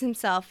introduces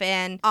himself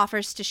and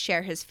offers to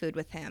share his food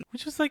with him.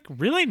 Which is like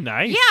really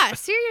nice. Yeah,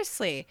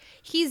 seriously.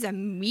 He's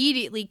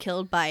immediately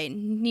killed by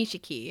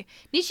Nishiki.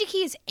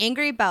 Nishiki is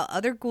angry about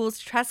other ghouls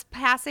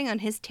trespassing on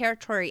his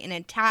territory and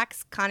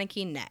attacks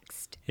Kaneki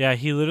next. Yeah,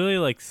 he literally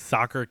like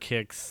soccer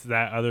kicks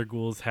that other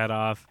ghoul's head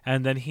off,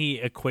 and then he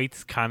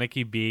equates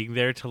Kaneki being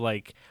there to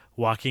like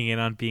walking in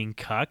on being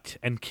cucked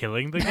and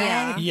killing the guy.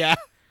 Yeah. Yeah.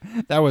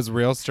 That was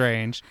real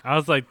strange. I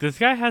was like, this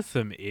guy has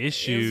some It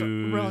issues. was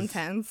real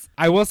intense.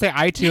 I will say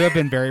I, too, have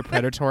been very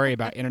predatory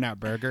about In-N-Out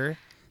Burger,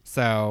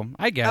 so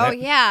I get Oh, it.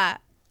 yeah.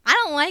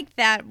 I don't like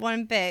that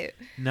one bit.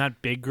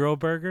 Not Big Girl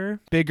Burger.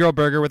 Big girl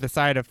burger with a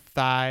side of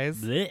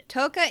thighs. Blech.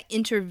 Toka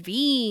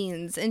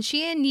intervenes, and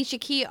she and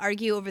Nishiki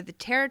argue over the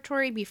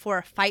territory before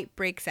a fight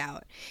breaks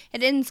out.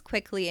 It ends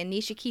quickly, and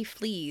Nishiki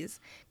flees.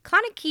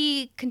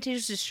 Kaneki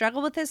continues to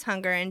struggle with his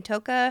hunger, and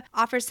Toka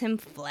offers him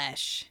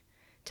flesh.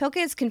 Toka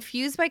is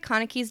confused by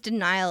Kaneki's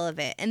denial of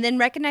it, and then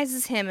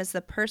recognizes him as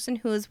the person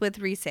who is with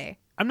Rise.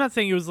 I'm not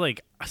saying it was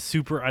like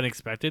super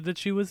unexpected that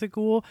she was a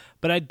ghoul,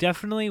 but I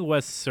definitely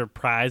was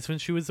surprised when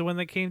she was the one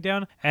that came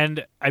down.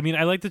 And I mean,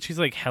 I like that she's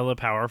like hella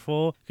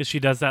powerful because she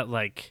does that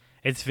like,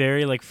 it's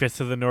very like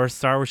Fist of the North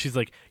Star where she's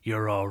like,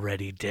 you're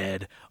already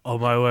dead.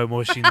 Omae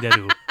wa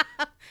moshinderu.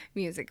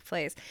 Music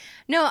plays.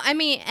 No, I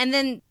mean, and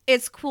then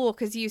it's cool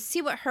because you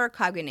see what her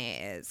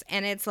Kagune is,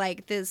 and it's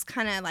like this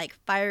kind of like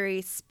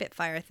fiery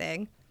Spitfire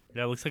thing.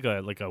 Yeah, it looks like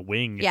a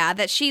wing. Yeah,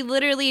 that she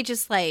literally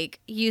just like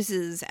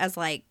uses as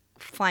like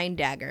flying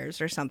daggers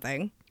or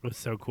something. It was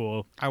so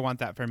cool. I want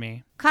that for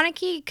me.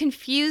 Kaneki,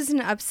 confused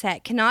and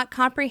upset, cannot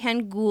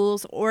comprehend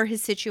ghouls or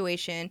his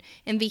situation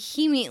and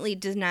vehemently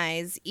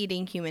denies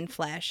eating human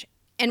flesh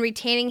and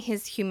retaining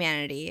his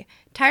humanity.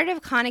 Tired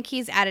of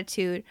Kaneki's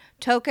attitude,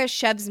 Toka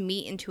shoves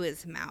meat into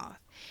his mouth.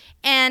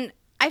 And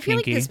I feel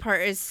Kinky. like this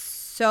part is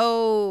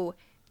so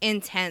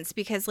intense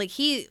because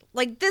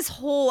this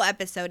whole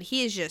episode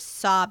he is just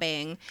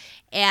sobbing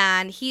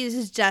and he is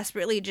just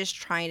desperately just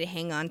trying to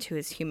hang on to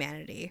his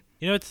humanity.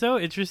 You know, it's so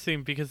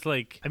interesting because,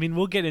 like, I mean,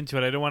 we'll get into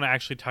it. I don't want to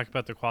actually talk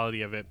about the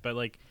quality of it, but,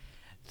 like,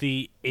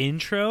 the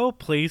intro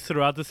plays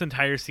throughout this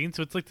entire scene,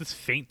 so it's like this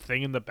faint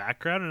thing in the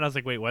background, and I was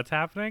like, wait, what's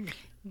happening?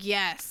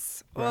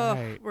 Yes. Right.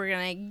 Oh, we're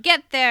gonna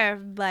get there,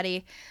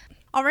 buddy.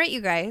 All right,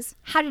 you guys.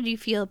 How did you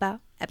feel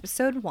about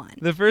episode 1?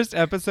 The first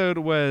episode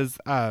was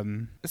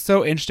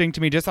so interesting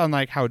to me just on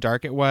like how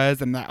dark it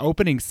was, and that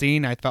opening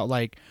scene I felt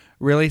like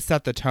really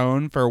set the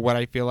tone for what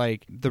I feel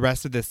like the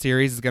rest of the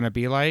series is going to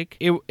be like.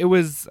 It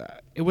was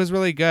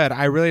really good.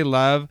 I really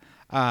love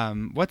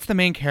what's the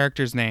main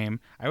character's name?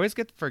 I always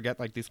forget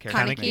like these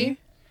characters' Kaneki? names.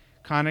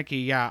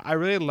 Kaneki, yeah. I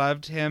really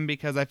loved him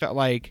because I felt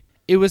like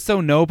it was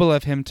so noble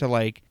of him to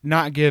like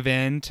not give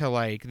in to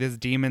like this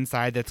demon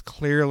side that's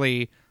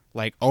clearly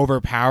like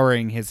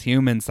overpowering his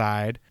human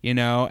side, you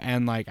know,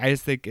 and like I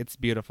just think it's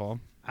beautiful.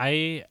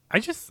 I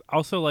just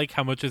also like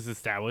how much is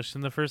established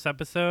in the first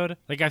episode.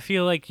 Like, I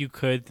feel like you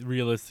could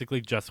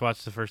realistically just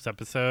watch the first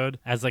episode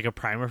as like a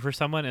primer for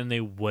someone, and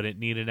they wouldn't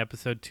need an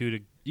episode 2 to.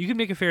 You can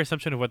make a fair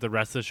assumption of what the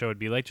rest of the show would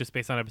be like just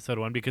based on episode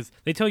 1, because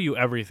they tell you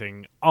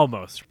everything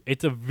almost.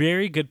 It's a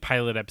very good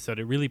pilot episode.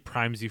 It really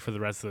primes you for the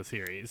rest of the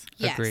series.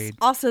 Yes. Agreed.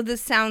 Also, this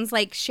sounds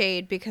like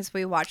shade because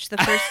we watched the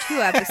first 2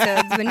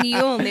 episodes when you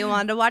only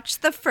wanted to watch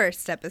the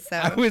first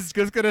episode. I was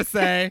just gonna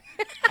say,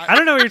 I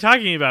don't know what you're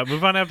talking about.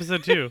 Move on to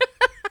episode 2.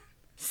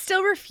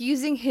 Still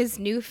refusing his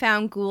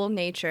newfound ghoul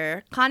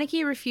nature,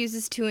 Kaneki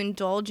refuses to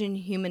indulge in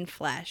human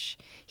flesh.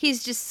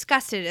 He's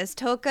disgusted as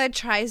Toka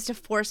tries to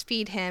force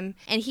feed him,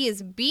 and he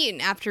is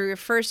beaten after he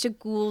refers to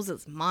ghouls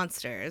as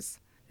monsters.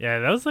 Yeah,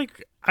 that was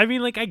like, I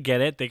mean, like, I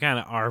get it. They kind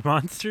of are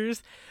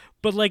monsters,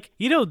 but like,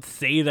 you don't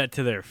say that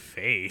to their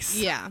face.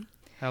 Yeah.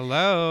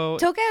 hello.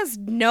 Toka has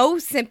no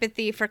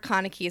sympathy for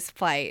Kaneki's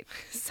plight.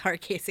 Sorry,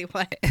 Casey,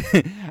 what?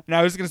 And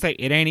I was gonna say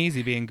it ain't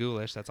easy being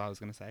ghoulish. That's all I was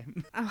gonna say.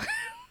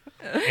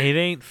 It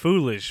ain't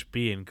foolish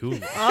being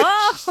ghoulish.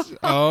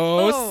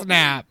 Oh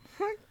snap!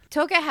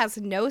 Toka has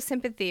no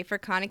sympathy for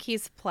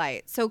Kaneki's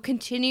plight, so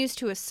continues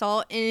to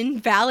assault and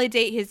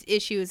invalidate his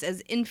issues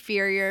as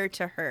inferior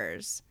to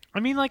hers. I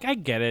mean, like, I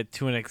get it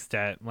to an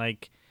extent.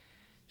 Like,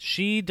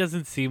 she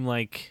doesn't seem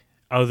like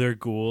other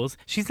ghouls.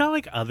 She's not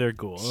like other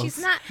ghouls. She's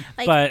not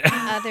like But-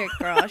 other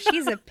girl.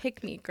 She's a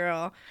pick-me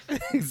girl.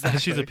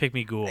 She's a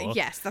pick-me ghoul.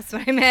 Yes, that's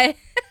what I meant.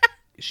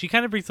 She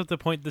kind of brings up the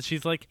point that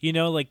she's like, you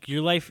know, like,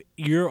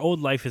 your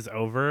old life is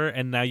over,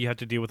 and now you have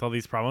to deal with all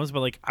these problems. But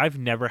like, I've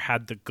never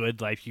had the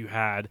good life you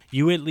had.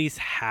 You at least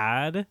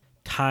had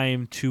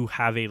time to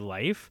have a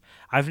life.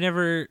 I've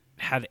never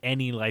had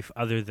any life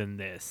other than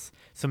this.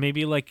 So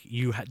maybe like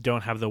you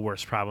don't have the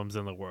worst problems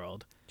in the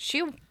world.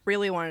 She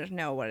really wanted to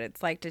know what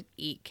it's like to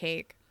eat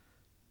cake.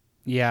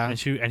 Yeah.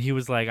 And he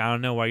was like, I don't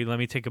know why you let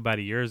me take a bite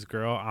of yours,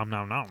 girl.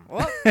 Nom nom.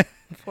 Whoop.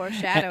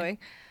 Foreshadowing.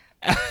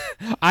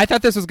 I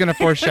thought this was going to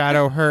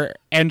foreshadow her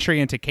entry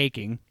into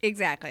caking.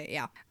 Exactly,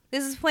 yeah.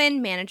 This is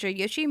when manager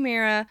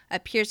Yoshimura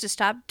appears to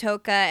stop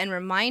Toka and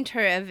remind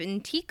her of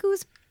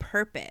Intiku's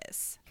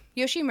purpose.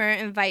 Yoshimura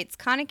invites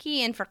Kaneki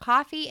in for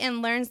coffee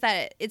and learns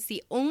that it's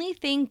the only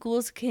thing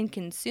ghouls can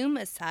consume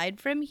aside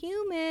from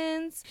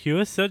humans. He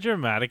was so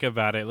dramatic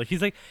about it. Like,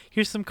 he's like,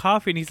 here's some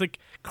coffee. And he's like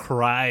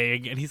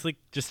crying. And he's like,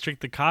 just drink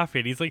the coffee.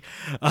 And he's like,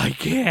 I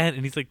can't.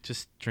 And he's like,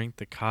 just drink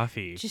the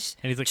coffee. Just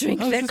and he's like,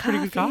 drink oh, the this is pretty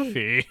good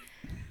coffee. coffee.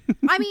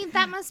 I mean,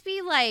 that must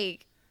be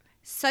like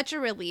such a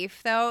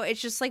relief, though.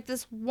 It's just like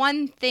this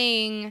one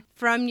thing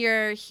from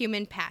your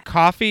human pack.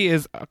 Coffee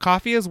is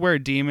where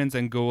demons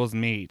and ghouls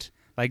meet.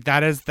 Like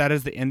that is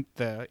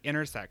the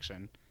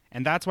intersection.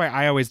 And that's why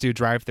I always do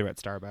drive-through at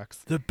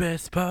Starbucks. The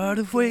best part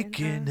of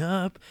waking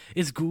up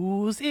is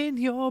ghouls in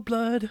your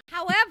blood.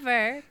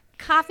 However,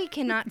 coffee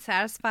cannot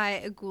satisfy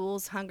a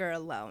ghoul's hunger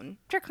alone.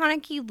 After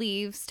Kaneki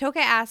leaves, Toka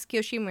asks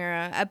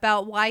Yoshimura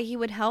about why he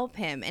would help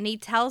him, and he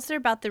tells her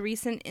about the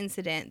recent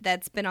incident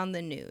that's been on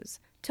the news.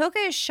 Toka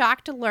is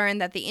shocked to learn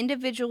that the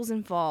individuals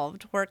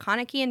involved were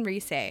Kaneki and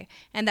Rise,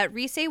 and that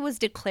Rise was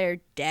declared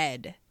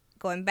dead.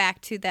 Going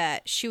back to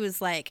that, she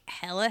was like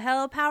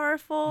hella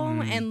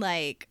powerful, and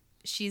like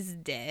she's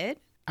dead.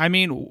 I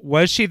mean,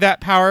 was she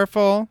that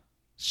powerful?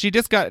 She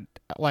just got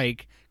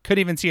like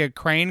couldn't even see a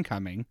crane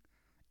coming.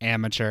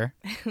 Amateur.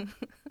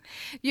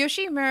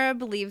 Yoshimura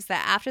believes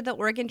that after the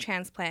organ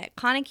transplant,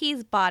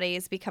 Kaneki's body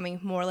is becoming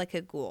more like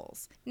a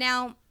ghoul's.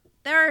 Now,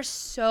 there are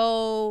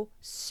so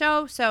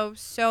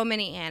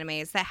many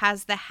animes that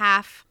has the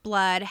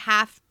half-blood,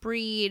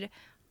 half-breed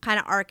kind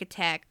of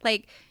architect,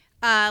 like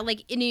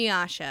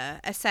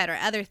Inuyasha, etc.,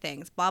 other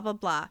things, blah, blah,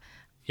 blah.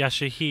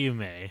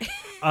 Yashahime.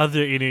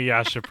 Other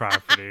Inuyasha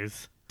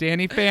properties.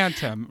 Danny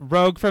Phantom,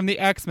 rogue from the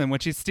X-Men when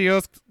she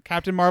steals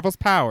Captain Marvel's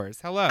powers.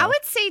 Hello. I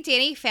would say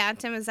Danny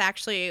Phantom is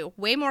actually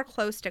way more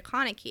close to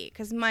Kaneki,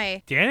 because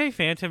Danny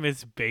Phantom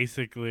is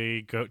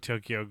basically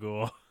Tokyo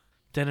Ghoul.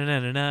 Guess I'll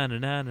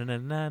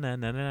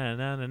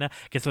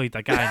eat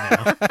that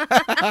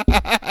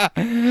guy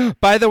now.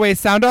 By the way,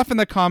 sound off in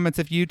the comments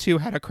if you two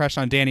had a crush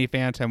on Danny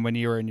Phantom when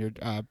you were in your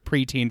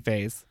preteen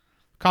phase.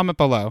 Comment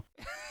below.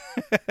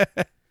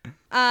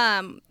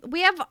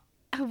 we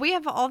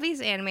have all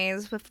these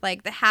animes with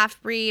like the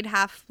half breed,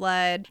 half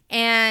blood,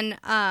 and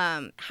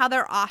how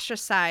they're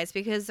ostracized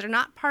because they're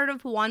not part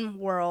of one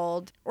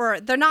world, or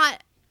they're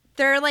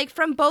like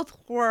from both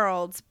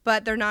worlds,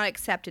 but they're not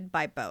accepted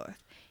by both.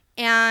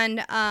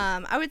 And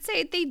I would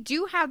say they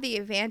do have the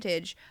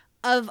advantage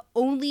of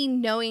only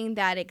knowing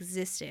that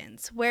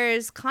existence,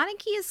 whereas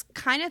Kaneki is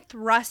kind of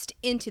thrust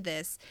into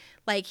this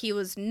like he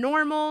was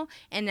normal,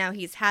 and now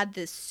he's had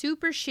this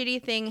super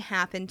shitty thing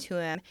happen to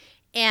him.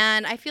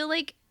 And I feel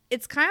like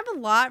it's kind of a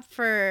lot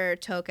for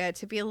Toka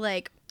to be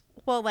like,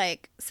 well,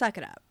 like, suck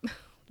it up.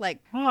 Like,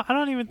 Well,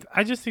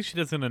 I just think she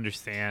doesn't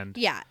understand.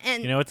 yeah.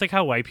 And You know, it's like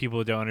how white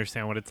people don't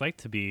understand what it's like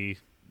to be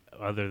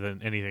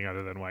anything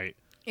other than white.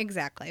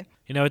 Exactly.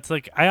 You know, it's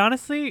like I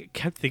honestly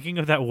kept thinking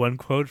of that one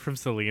quote from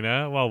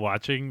Selena while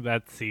watching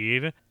that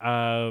scene,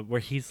 where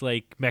he's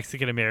like,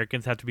 "Mexican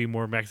Americans have to be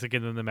more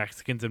Mexican than the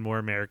Mexicans and more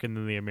American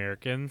than the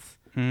Americans."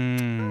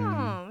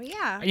 Oh,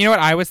 yeah. You know what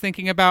I was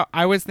thinking about?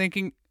 I was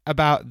thinking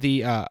about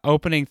the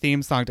opening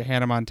theme song to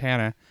Hannah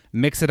Montana.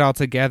 Mix it all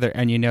together,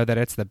 and you know that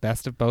it's the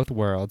best of both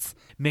worlds.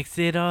 Mix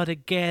it all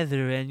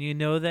together, and you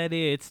know that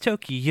it's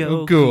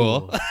Tokyo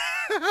Ghoul.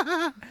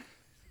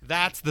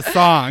 That's the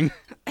song.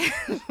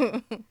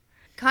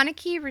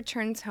 Kaneki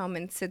returns home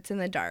and sits in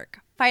the dark,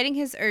 fighting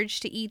his urge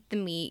to eat the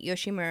meat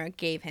Yoshimura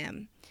gave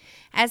him.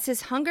 As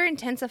his hunger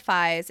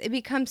intensifies, it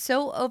becomes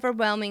so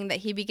overwhelming that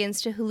he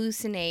begins to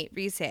hallucinate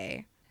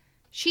Rise.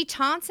 She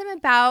taunts him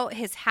about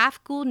his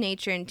half-ghoul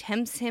nature and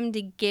tempts him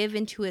to give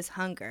into his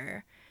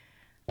hunger.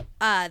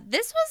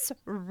 This was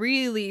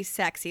really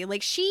sexy.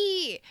 Like,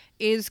 she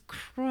is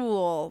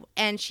cruel,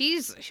 and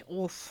she's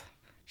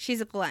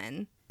a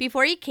glutton.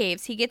 Before he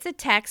caves, he gets a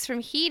text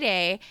from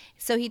Hide,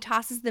 so he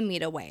tosses the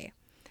meat away.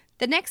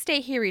 The next day,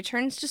 he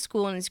returns to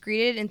school and is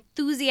greeted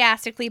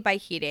enthusiastically by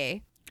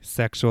Hide.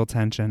 Sexual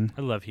tension.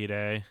 I love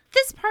Hide.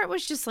 This part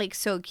was just, like,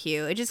 so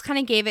cute. It just kind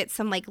of gave it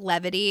some, like,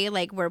 levity,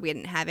 like, where we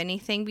didn't have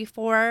anything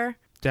before.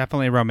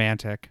 Definitely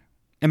romantic.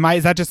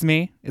 Is that just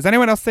me? Is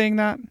anyone else saying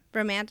that?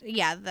 Romantic?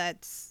 Yeah,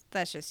 that's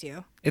just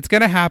you. It's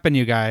going to happen,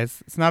 you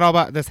guys. It's not all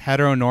about this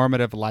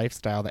heteronormative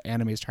lifestyle that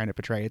anime is trying to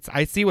portray.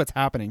 I see what's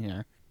happening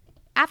here.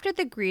 After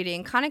the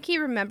greeting, Kaneki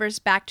remembers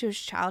back to his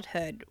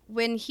childhood,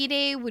 when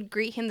Hide would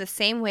greet him the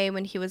same way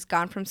when he was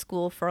gone from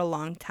school for a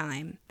long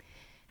time.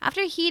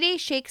 After Hide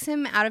shakes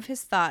him out of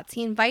his thoughts,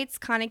 he invites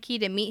Kaneki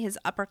to meet his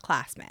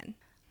upperclassmen.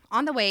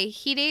 On the way,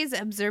 Hide's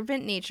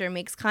observant nature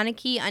makes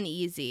Kaneki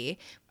uneasy.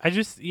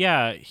 Hide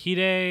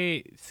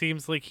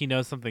seems like he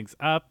knows something's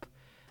up,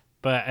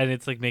 and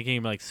it's like making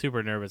him like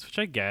super nervous, which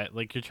I get.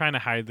 Like, you're trying to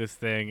hide this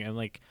thing, and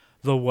like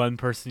the one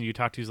person you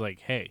talk to is like,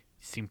 "Hey,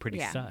 you seem pretty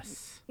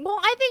sus." Well,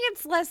 I think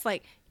it's less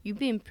like you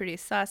being pretty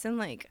sus and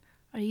like,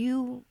 are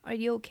you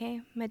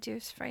okay, my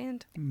dearest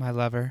friend? My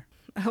lover.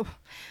 Oh.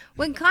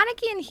 When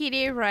Kaneki and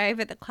Hide arrive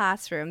at the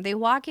classroom, they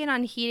walk in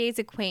on Hide's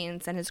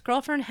acquaintance and his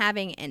girlfriend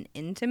having an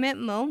intimate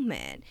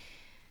moment.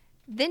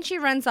 Then she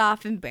runs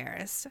off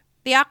embarrassed.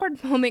 The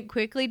awkward moment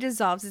quickly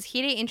dissolves as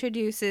Hide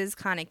introduces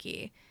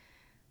Kaneki.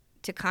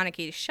 To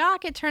Kaneki's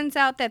shock, it turns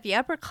out that the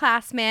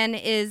upperclassman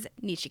is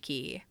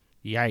Nishiki.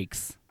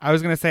 Yikes. I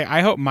was going to say,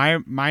 I hope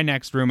my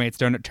next roommates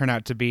don't turn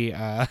out to be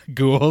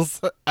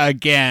ghouls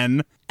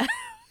again.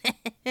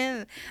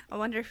 I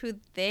wonder who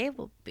they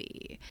will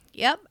be.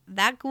 Yep,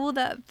 that ghoul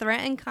that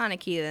threatened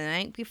Kaneki the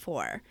night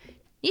before.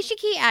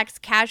 Nishiki acts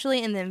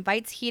casually and then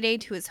invites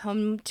Hide to his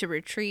home to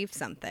retrieve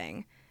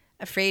something.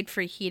 Afraid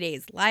for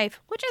Hide's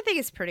life, which I think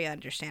is pretty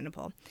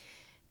understandable.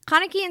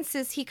 Kaneki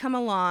insists he come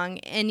along,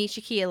 and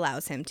Nishiki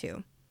allows him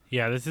to.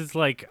 Yeah, this is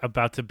like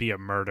about to be a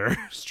murder.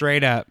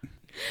 Straight up.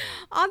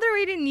 On their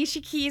way to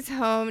Nishiki's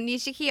home,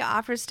 Nishiki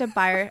offers to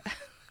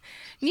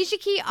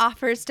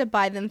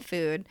buy them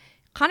food.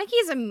 Kaneki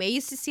is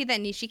amazed to see that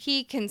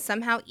Nishiki can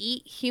somehow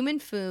eat human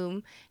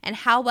food and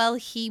how well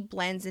he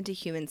blends into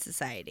human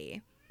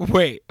society.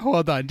 Wait,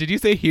 hold on. Did you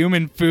say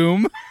human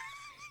foom?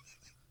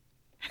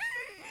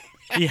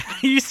 Yeah,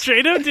 you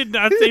straight up did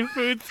not say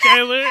food,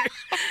 Skylar.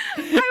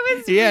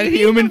 Yeah,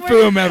 human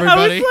foom,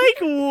 everybody. I was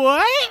like,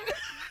 what?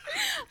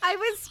 I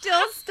was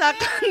still stuck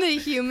on the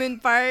human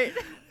part.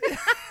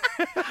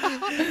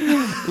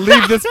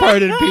 Leave this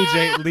part in,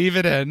 PJ. Leave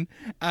it in.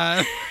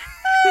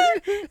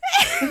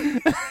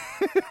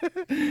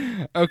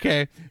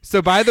 Okay.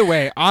 So, by the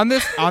way, on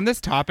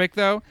this topic,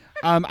 though,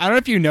 I don't know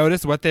if you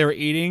noticed what they were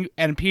eating,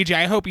 and PJ,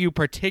 I hope you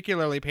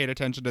particularly paid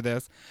attention to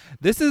this.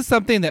 This is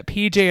something that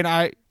PJ and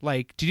I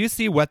like. Did you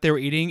see what they were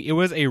eating? It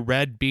was a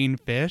red bean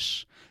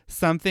fish,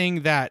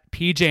 something that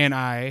PJ and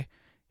I,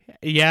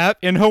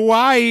 in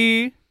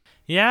Hawaii.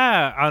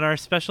 Yeah, on our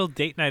special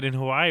date night in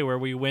Hawaii where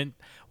we went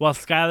while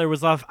Skylar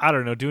was off, I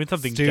don't know, doing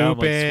something dumb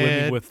like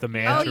swimming with the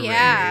manta rays.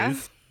 Yeah.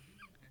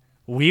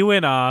 We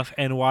went off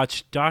and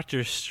watched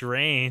Doctor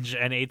Strange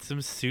and ate some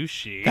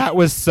sushi. That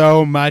was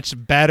so much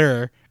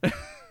better.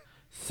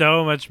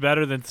 So much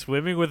better than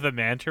swimming with the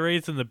manta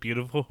rays in the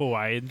beautiful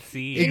Hawaiian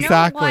Sea.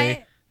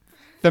 Exactly.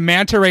 The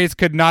manta rays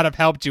could not have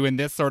helped you in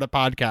this sort of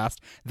podcast.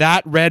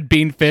 That red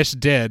bean fish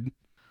did.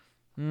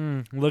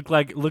 Looks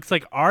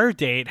like our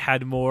date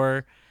had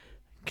more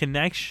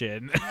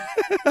connection.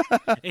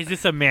 Is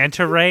this a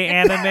manta ray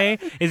anime?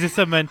 Is this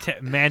a manta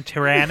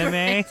anime?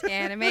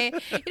 Anime. You know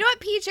what,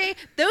 PJ?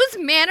 Those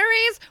manta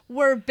rays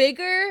were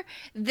bigger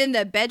than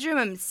the bedroom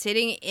I'm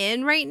sitting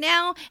in right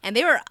now, and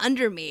they were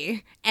under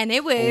me. And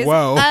it was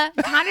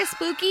kind of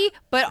spooky,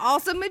 but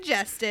also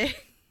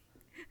majestic.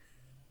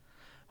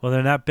 Well,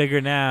 they're not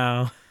bigger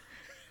now.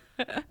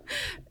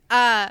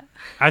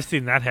 I've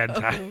seen that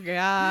hentai. Oh,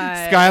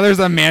 God. Skylar's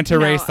a manta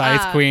ray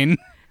size queen.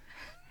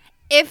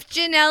 If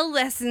Janelle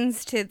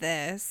listens to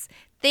this,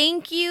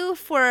 thank you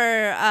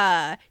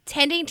for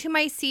tending to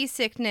my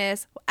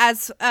seasickness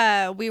as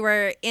we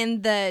were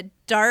in the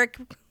dark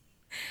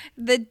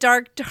the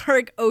dark,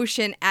 dark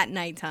ocean at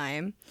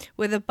nighttime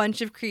with a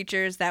bunch of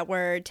creatures that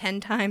were 10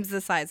 times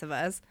the size of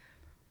us.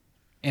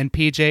 And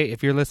PJ,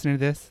 if you're listening to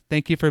this,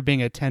 thank you for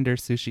being a tender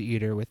sushi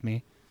eater with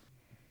me.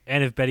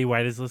 And if Betty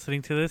White is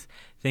listening to this,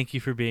 thank you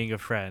for being a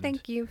friend.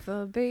 Thank you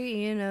for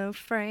being a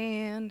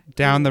friend.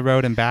 Down the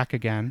road and back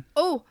again.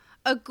 Oh,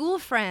 a ghoul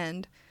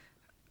friend.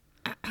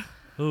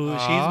 Ooh,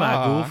 she's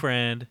my ghoul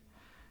friend.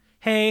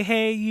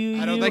 Hey,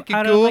 you. I don't like your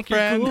I ghoul don't like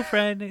friend. your ghoul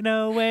friend.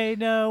 No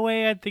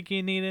way. I think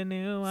you need a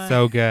new one.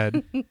 So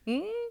good.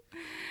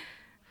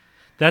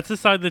 That's the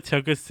song that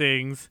Toka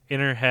sings in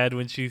her head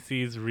when she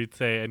sees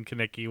Ritze and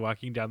Kaneki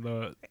walking down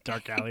the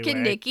dark alleyway.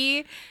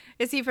 Kaneki?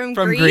 Is he from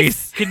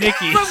Greece?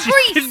 Kaneki. From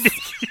Greece.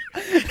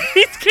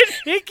 He's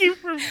Kaneki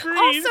from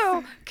Greece.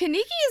 Also,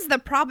 Kaneki is the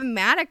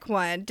problematic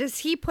one. Does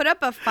he put up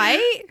a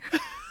fight?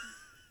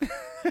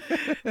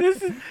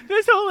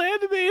 This whole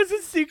anime is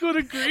a sequel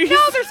to Greece.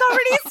 No, there's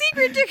already a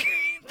secret to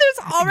Greece.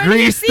 There's already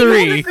Grease a sequel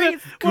 3. to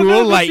Greece. Ghoul the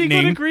sequel to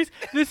lightning. Greece.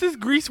 This is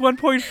Greece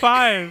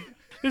 1.5.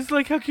 It's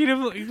like how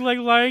Kingdom, like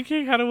Lion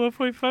King had a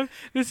 1.5.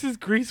 This is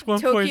Greece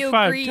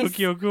 1.5. Greece.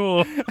 Tokyo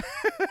Ghoul.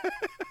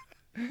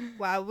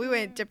 Wow, we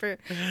went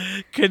different.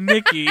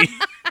 Kaneki.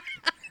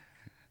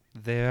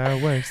 There are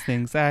worse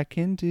things I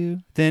can do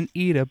than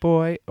eat a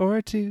boy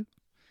or two.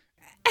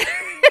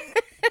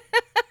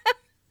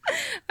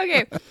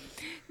 Okay.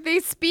 They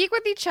speak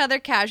with each other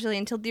casually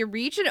until they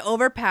reach an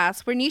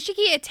overpass where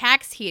Nishiki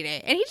attacks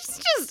Hide. And he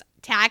just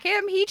attack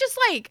him. He just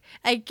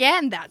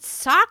again, that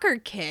soccer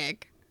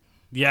kick.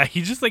 Yeah,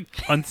 he just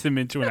punts him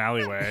into an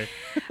alleyway.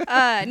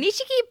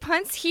 Nishiki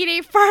punts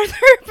Hide farther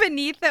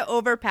beneath the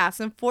overpass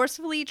and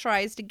forcefully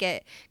tries to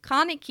get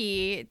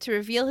Kaneki to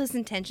reveal his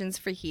intentions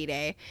for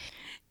Hide.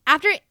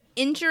 After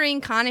injuring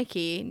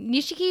Kaneki,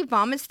 Nishiki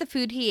vomits the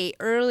food he ate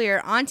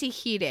earlier onto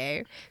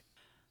Hide.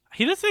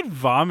 He doesn't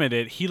vomit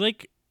it. He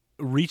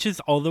reaches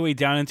all the way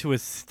down into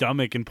his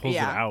stomach and pulls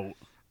it out.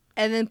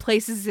 And then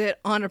places it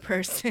on a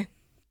person.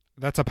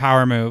 That's a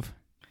power move.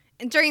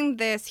 And during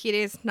this, Hide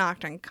is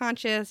knocked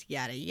unconscious,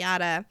 yada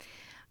yada.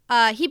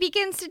 He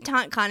begins to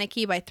taunt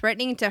Kaneki by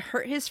threatening to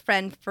hurt his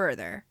friend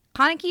further.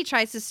 Kaneki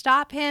tries to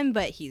stop him,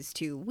 but he's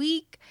too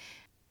weak.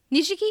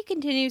 Nishiki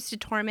continues to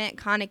torment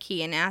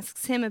Kaneki and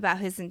asks him about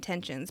his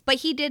intentions, but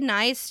he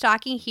denies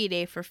stalking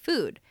Hide for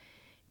food.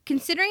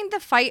 Considering the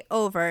fight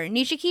over,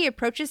 Nishiki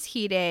approaches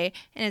Hide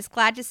and is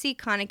glad to see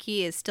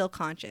Kaneki is still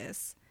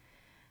conscious.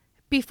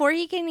 Before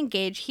he can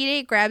engage,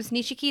 Hide grabs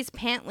Nishiki's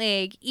pant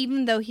leg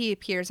even though he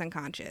appears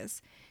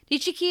unconscious.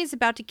 Nishiki is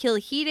about to kill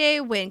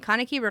Hide when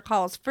Kaneki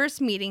recalls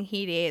first meeting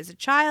Hide as a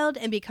child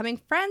and becoming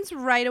friends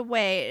right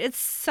away. It's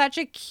such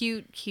a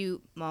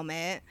cute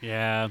moment.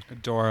 Yeah.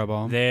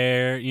 Adorable.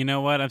 There, you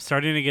know what? I'm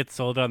starting to get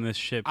sold on this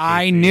ship.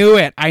 I Casey. knew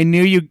it. I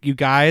knew you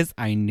guys.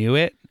 I knew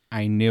it.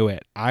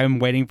 I'm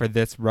waiting for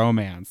this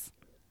romance.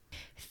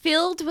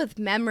 Filled with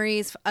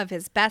memories of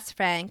his best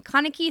friend,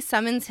 Kaneki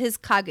summons his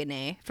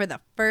Kagune for the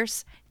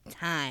first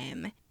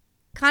time.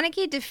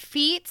 Kaneki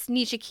defeats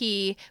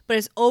Nishiki, but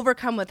is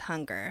overcome with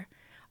hunger.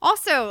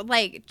 Also,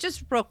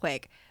 just real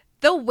quick,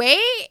 the way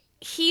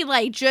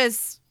he,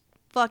 just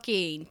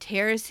fucking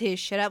tears his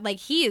shit up,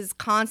 he is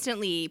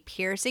constantly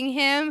piercing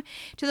him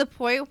to the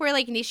point where,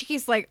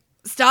 Nishiki's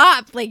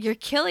stop, you're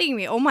killing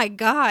me. Oh my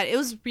God. It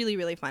was really,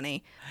 really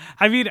funny.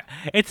 I mean,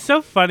 it's so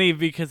funny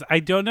because I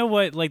don't know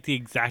what the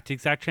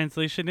exact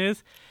translation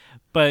is,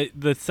 but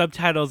the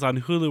subtitles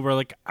on Hulu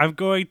were I'm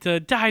going to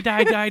die.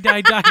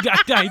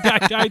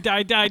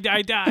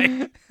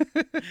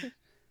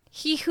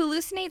 He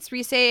hallucinates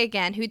Rise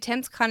again, who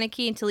tempts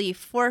Kaneki until he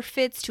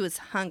forfeits to his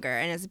hunger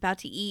and is about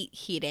to eat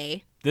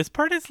Hide. This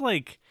part is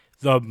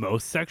the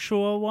most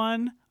sexual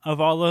one of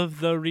all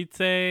of the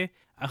Ritze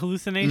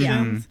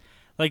hallucinations.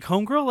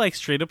 Homegirl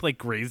straight up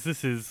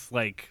grazes his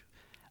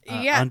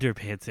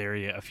underpants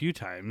area a few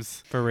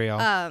times. For real.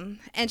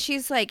 And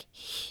she's like,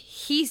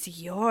 he's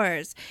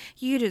yours.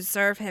 You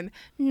deserve him.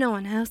 No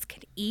one else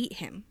can eat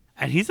him.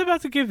 And he's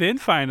about to give in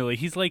finally.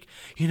 He's like,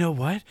 you know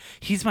what?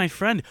 He's my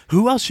friend.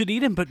 Who else should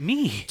eat him but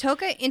me?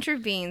 Toka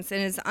intervenes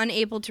and is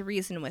unable to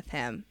reason with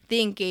him.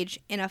 They engage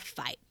in a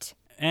fight.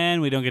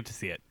 And we don't get to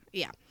see it.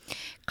 Yeah.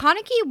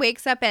 Kaneki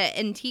wakes up at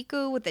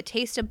Entiko with a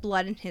taste of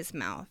blood in his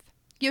mouth.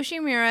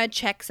 Yoshimura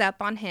checks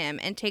up on him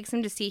and takes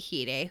him to see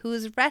Hide, who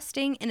is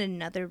resting in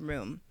another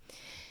room.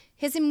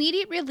 His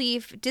immediate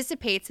relief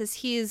dissipates as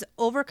he is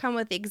overcome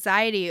with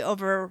anxiety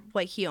over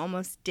what he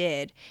almost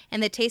did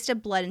and the taste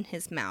of blood in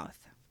his mouth.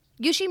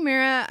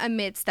 Yoshimura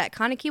admits that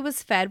Kaneki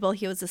was fed while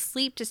he was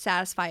asleep to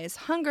satisfy his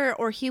hunger,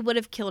 or he would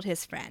have killed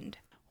his friend.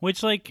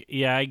 Which,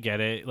 yeah, I get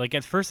it.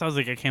 At first I was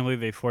I can't believe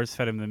they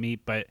force-fed him the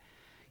meat, but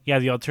yeah,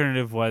 the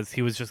alternative was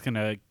he was just going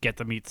to get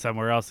the meat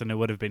somewhere else and it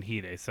would have been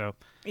Hide. So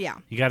Yeah.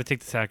 you got to take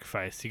the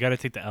sacrifice. You got to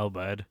take the L,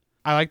 bud.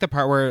 I like the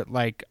part where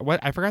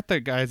what I forgot the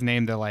guy's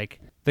name.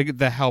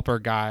 The helper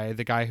guy,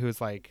 the guy who's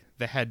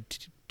the head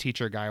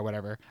teacher guy or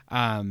whatever.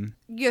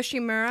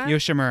 Yoshimura?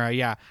 Yoshimura.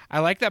 Yeah, I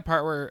like that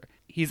part where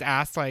he's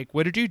asked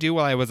what did you do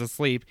while I was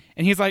asleep,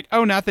 and he's like,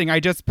 oh, nothing. I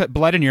just put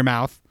blood in your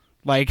mouth.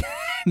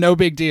 No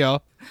big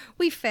deal.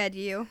 We fed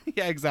you.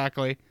 Yeah,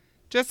 exactly.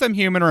 Just some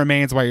human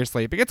remains while you're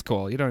sleeping. It's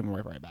cool. You don't even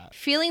worry about it.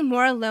 Feeling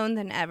more alone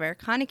than ever,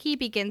 Kaneki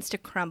begins to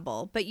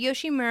crumble, but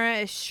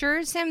Yoshimura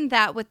assures him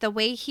that with the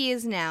way he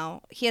is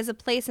now, he has a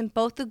place in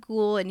both the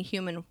ghoul and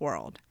human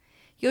world.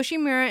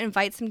 Yoshimura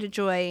invites him to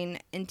join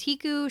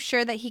Intiku,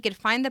 sure that he could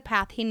find the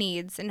path he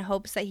needs in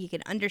hopes that he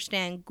can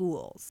understand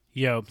ghouls.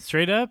 Yo,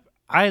 straight up,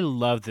 I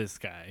love this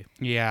guy.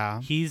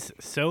 Yeah. He's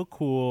so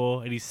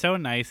cool and he's so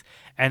nice.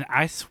 And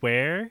I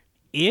swear,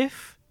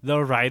 if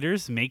the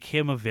writers make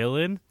him a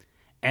villain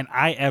and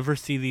I ever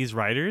see these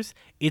writers,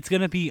 it's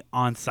going to be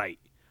on site.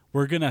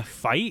 We're going to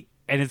fight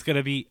and it's going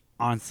to be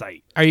on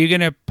site. Are you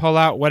going to pull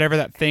out whatever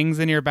that thing's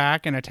in your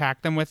back and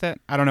attack them with it?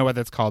 I don't know what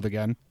that's called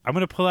again. I'm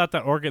going to pull out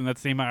that organ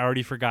that's name I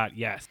already forgot.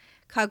 Yes.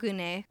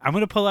 Kagune. I'm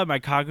going to pull out my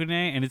Kagune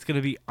and it's going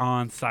to be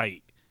on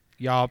site.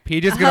 Y'all,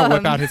 Pete is going to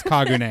whip out his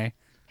Kagune.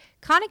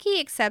 Kaneki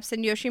accepts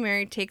and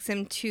Yoshimura takes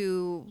him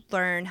to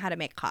learn how to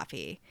make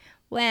coffee.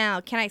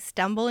 Wow, can I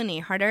stumble any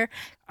harder?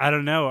 I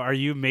don't know. Are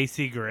you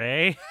Macy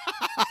Gray?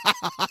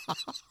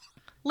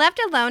 Left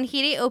alone,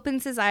 Hide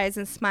opens his eyes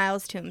and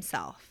smiles to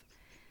himself.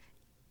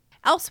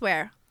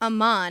 Elsewhere,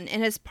 Amon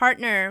and his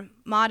partner,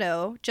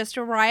 Mato, just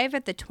arrive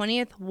at the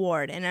 20th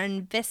Ward and are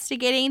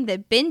investigating the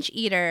binge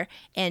eater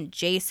and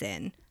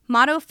Jason.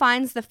 Mato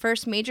finds the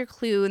first major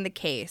clue in the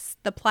case,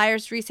 the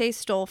pliers Rise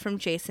stole from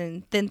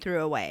Jason, then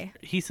threw away.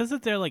 He says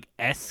that they're like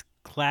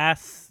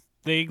S-class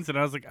things, and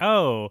I was like,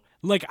 oh,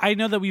 like I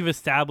know that we've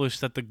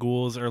established that the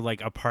ghouls are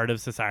like a part of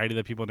society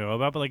that people know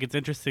about, but like it's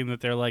interesting that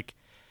they're like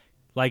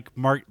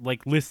marked,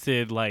 like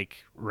listed like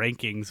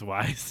rankings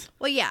wise.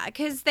 Well, yeah,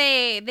 because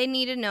they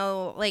need to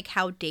know like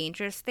how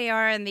dangerous they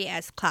are, and the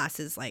S class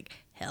is like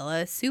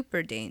hella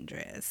super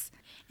dangerous.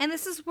 And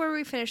this is where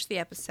we finish the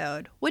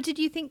episode. What did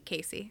you think,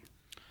 Casey?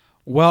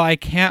 Well, I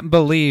can't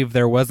believe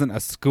there wasn't a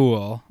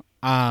school.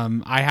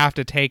 I have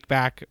to take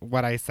back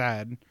what I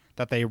said,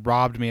 that they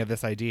robbed me of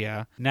this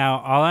idea. Now,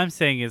 all I'm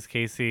saying is,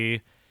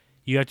 Casey,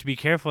 you have to be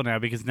careful now,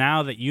 because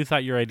now that you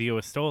thought your idea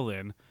was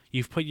stolen,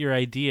 you've put your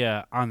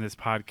idea on this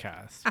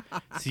podcast.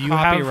 So you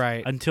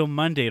Copyright. have until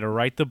Monday to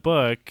write the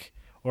book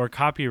or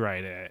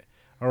copyright it,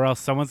 or else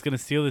someone's going to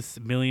steal this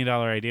 $1 million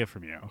idea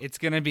from you. It's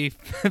going to be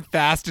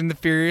Fast and the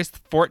Furious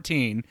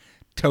 14,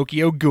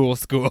 Tokyo Ghoul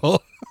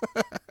School.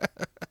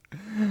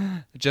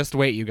 Just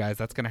wait, you guys.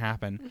 That's going to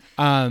happen.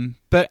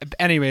 But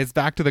anyways,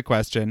 back to the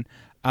question.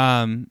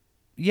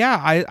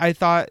 Yeah, I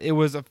thought it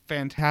was a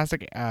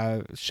fantastic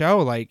show.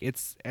 Like,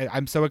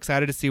 I'm so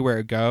excited to see where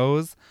it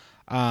goes.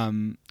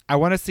 I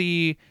want to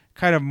see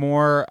kind of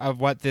more of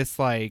what this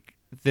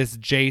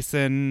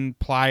Jason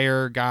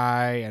Plier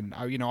guy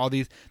and all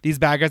these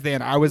bad guys.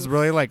 And I was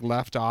really like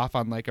left off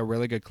on like a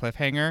really good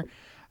cliffhanger.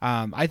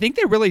 I think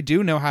they really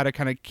do know how to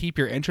kind of keep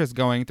your interest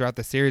going throughout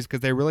the series,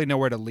 because they really know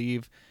where to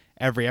leave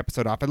every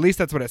episode off. At least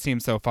that's what it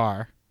seems so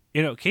far.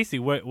 Casey,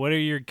 what are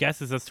your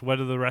guesses as to what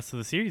the rest of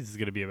the series is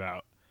going to be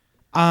about?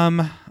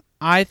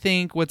 I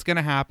think what's going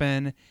to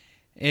happen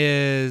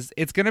is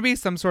it's going to be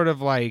some sort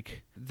of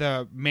like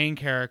the main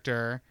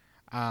character.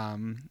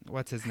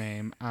 What's his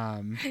name?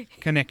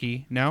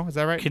 Kaneki. No, is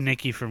that right?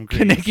 Kaneki from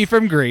Greece. Kaneki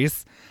from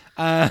Greece.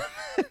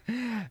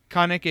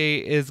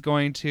 Kaneki is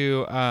going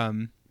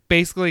to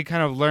basically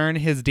kind of learn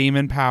his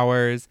demon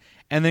powers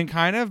and then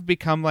kind of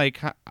become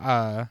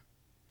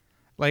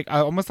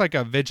almost like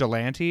a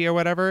vigilante or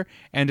whatever,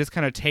 and just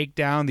kind of take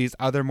down these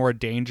other more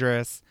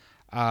dangerous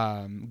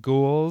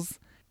ghouls,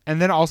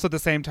 and then also at the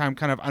same time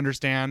kind of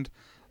understand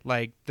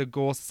like the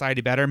ghoul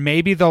society better.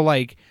 Maybe they'll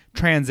like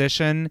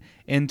transition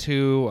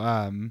into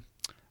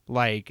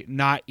like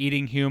not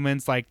eating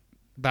humans like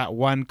that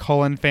one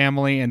Cullen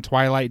family in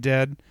Twilight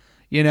did.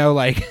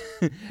 Like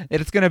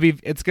it's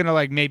gonna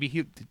like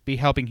maybe be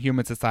helping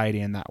human society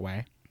in that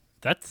way.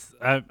 That's,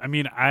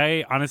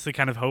 I honestly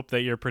kind of hope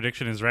that your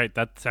prediction is right.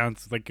 That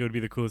sounds like it would be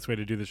the coolest way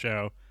to do the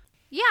show.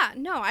 Yeah,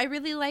 no, I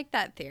really like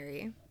that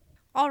theory.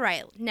 All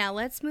right, now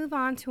let's move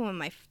on to one of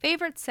my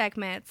favorite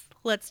segments.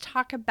 Let's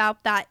talk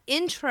about that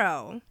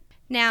intro.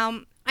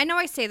 Now, I know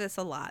I say this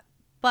a lot,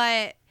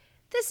 but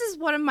this is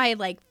one of my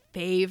like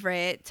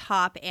favorite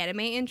top anime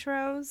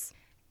intros.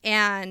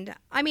 And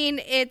I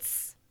mean,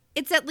 it's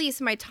at least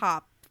my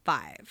top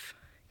 5.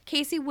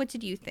 Casey, what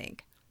did you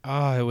think?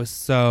 Oh, it was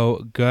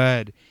so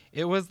good.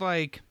 It was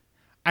like,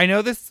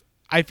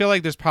 I feel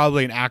like there's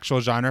probably an actual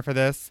genre for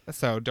this,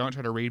 so don't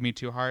try to read me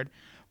too hard.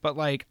 But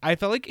like, I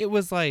felt like it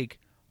was like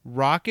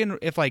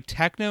if like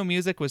techno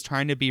music was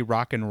trying to be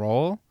rock and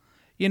roll,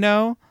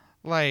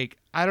 like,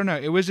 I don't know.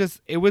 It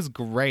was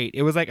great.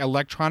 It was like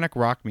electronic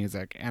rock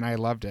music, and I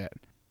loved it.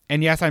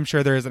 And yes, I'm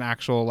sure there is an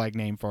actual like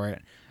name for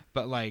it.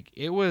 But like,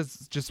 it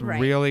was just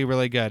really,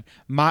 really good.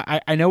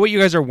 I know what you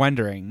guys are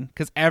wondering,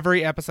 because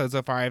every episode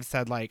so far I've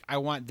said like, I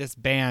want this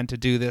band to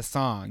do this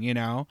song,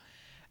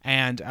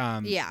 And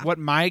what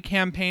my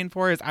campaign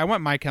for is I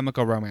want My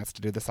Chemical Romance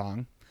to do the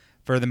song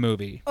for the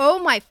movie. Oh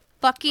my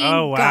fucking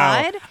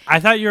God.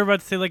 I thought you were about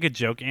to say like a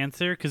joke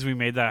answer, because we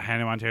made that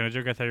Hannah Montana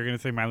joke. I thought you were going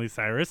to say Miley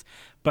Cyrus,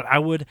 but I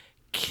would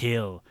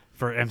kill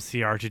for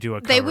MCR to do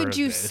a cover They would of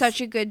do this.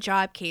 such a good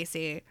job,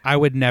 Casey. I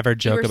would never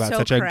joke were about so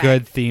such a correct.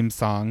 good theme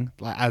song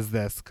as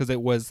this because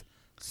it was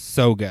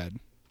so good.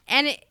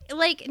 And it,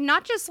 like,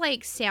 not just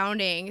like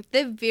sounding,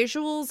 the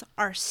visuals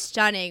are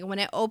stunning when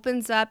it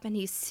opens up and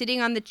he's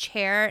sitting on the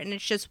chair and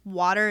it's just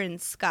water and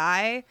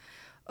sky.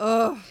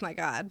 Oh my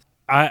God.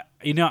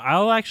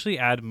 I'll actually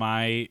add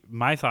my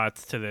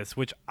thoughts to this,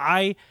 which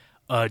I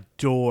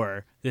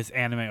adore this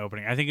anime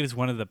opening. I think it is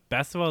one of the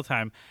best of all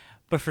time.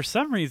 But for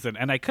some reason,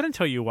 and I couldn't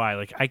tell you why,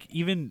 like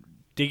even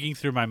digging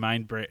through my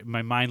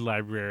mind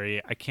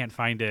library, I can't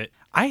find it.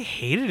 I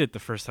hated it the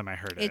first time I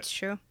heard it. It's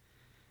true.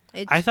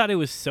 I thought it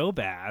was so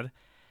bad.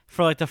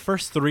 For like the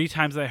first 3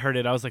 times I heard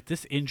it, I was like,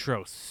 this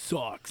intro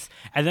sucks.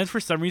 And then for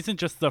some reason,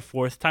 just the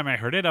 4th time I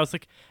heard it, I was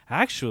like,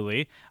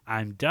 actually,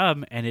 I'm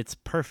dumb and it's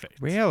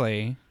perfect.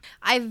 Really?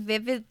 I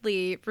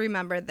vividly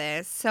remember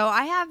this. So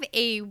I have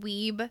a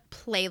Weeb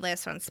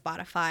playlist on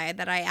Spotify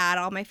that I add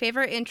all my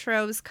favorite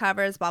intros,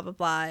 covers, blah, blah,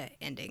 blah,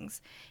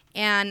 endings.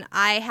 And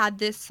I had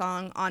this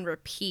song on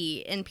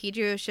repeat, and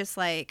PJ was just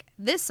like,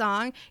 this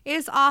song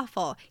is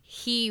awful.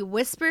 He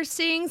whisper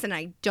sings, and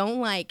I don't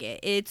like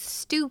it. It's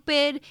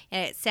stupid,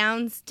 and it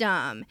sounds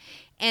dumb.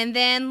 And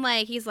then,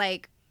 like, he's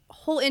like,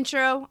 whole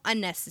intro,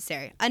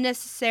 unnecessary.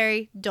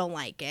 Unnecessary, don't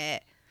like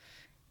it.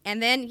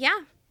 And then,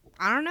 yeah,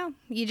 I don't know.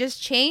 You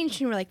just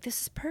changed, and we're like,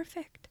 this is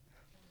perfect.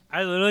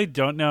 I literally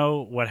don't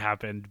know what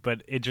happened,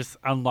 but it just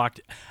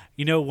unlocked.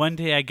 One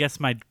day I guess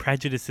my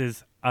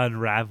prejudices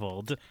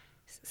unraveled.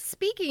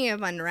 Speaking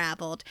of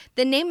Unraveled,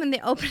 the name of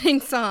the opening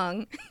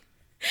song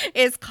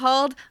is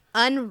called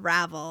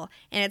Unravel,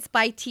 and it's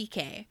by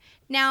TK.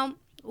 Now,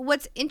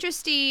 what's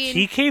interesting...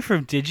 TK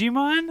from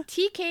Digimon?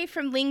 TK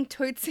from Ling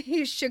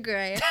Toitsu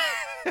Sugar.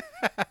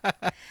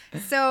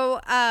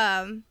 So,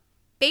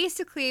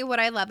 basically what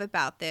I love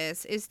about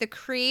this is the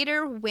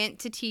creator went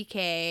to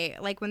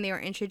TK, like when they were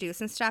introduced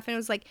and stuff, and it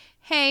was like,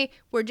 hey,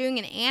 we're doing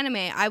an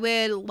anime. I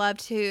would love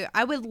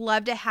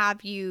to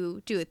have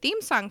you do a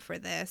theme song for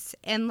this.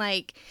 And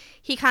like,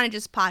 he kind of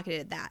just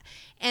pocketed that.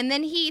 And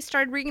then he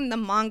started reading the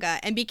manga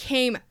and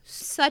became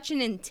such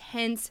an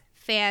intense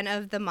fan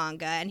of the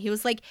manga. And he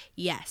was like,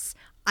 yes,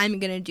 I'm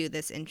going to do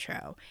this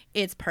intro.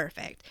 It's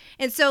perfect.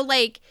 And so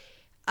like,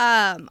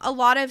 a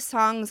lot of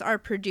songs are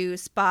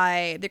produced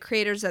by the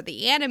creators of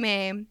the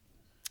anime,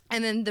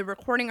 and then the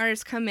recording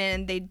artists come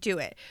in and they do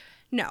it.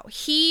 No,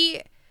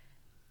 he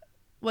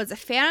was a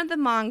fan of the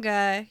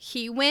manga.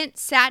 He went,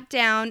 sat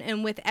down,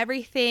 and with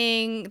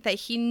everything that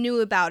he knew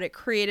about it,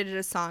 created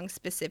a song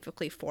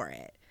specifically for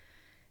it.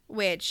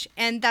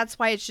 And that's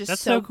why it's just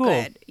That's so so cool.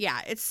 good.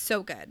 Yeah, it's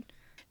so good.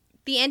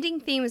 The ending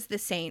theme is The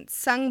Saints,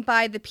 sung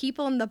by the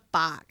people in the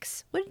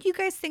box. What did you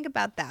guys think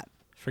about that?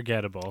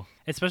 Forgettable.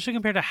 Especially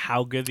compared to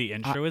how good the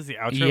intro is. The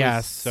outro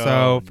Yes, is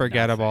so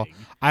forgettable. nothing.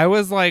 I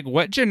was like,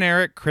 what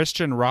generic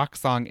Christian rock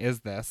song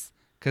is this?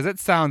 Because it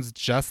sounds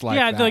just like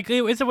that. Like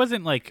it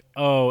wasn't like,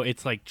 oh,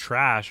 it's like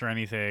trash or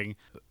anything.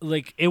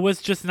 Like it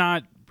was just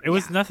not. It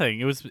was nothing.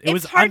 It was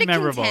hard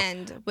unmemorable. to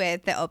contend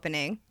with the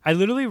opening. I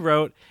literally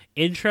wrote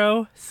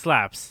intro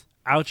slaps,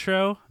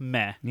 outro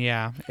meh.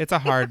 Yeah, it's a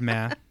hard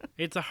meh.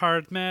 It's a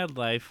hard mad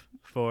life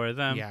for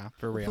them. Yeah,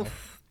 for real.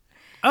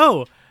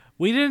 Oh,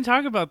 we didn't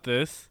talk about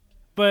this,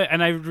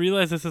 and I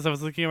realized this as I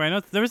was looking at my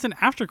notes. There was an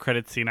after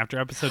credit scene after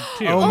episode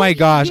 2. Oh my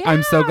gosh,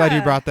 I'm so glad you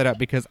yeah. brought that up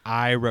because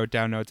I wrote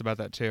down notes about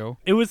that too.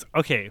 It was,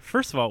 okay,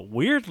 first of all,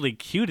 weirdly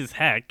cute as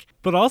heck,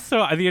 but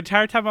also the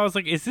entire time I was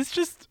like,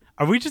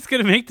 are we just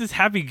going to make this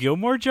Happy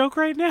Gilmore joke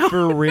right now?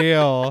 For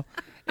real.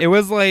 It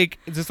was like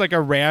just like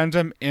a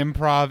random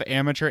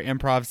amateur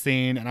improv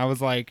scene, and I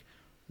was like,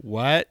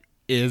 what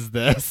is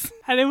this?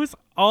 And it was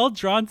all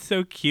drawn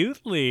so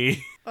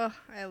cutely. Oh,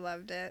 I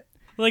loved it.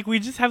 Like, we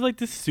just have like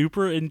this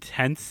super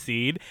intense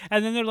scene,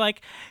 and then they're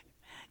like,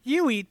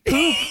 you eat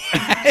poop.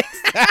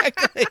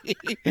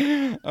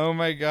 Exactly. Oh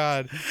my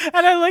God.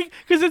 And I like,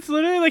 because it's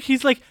literally like,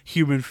 he's like,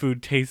 human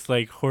food tastes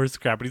like horse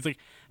crap. And he's like,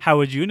 how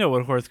would you know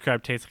what horse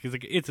crap tastes like? He's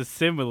like, it's a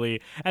simile.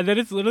 And then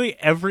it's literally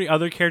every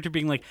other character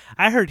being like,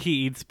 I heard he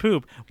eats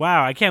poop.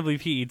 Wow, I can't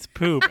believe he eats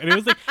poop. And it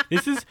was like,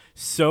 this is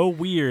so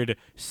weird,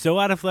 so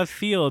out of left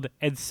field,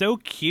 and so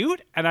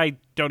cute. And I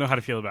don't know how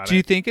to feel about Do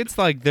you it. think it's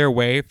like their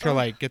way to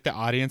like get the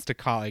audience to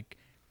call, like,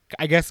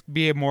 I guess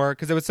be a more,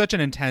 because it was such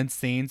an intense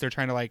scene, so they're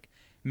trying to like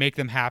make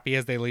them happy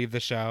as they leave the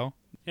show?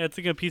 Yeah, it's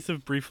like a piece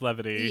of brief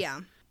levity.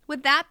 Yeah.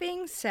 With that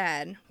being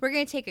said, we're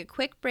going to take a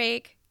quick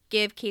break,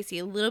 give Casey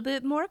a little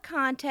bit more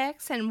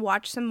context, and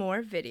watch some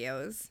more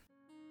videos.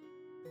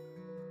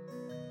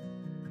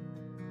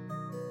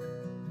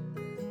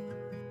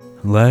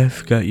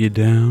 Life got you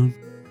down?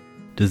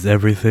 Does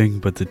everything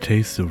but the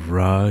taste of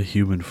raw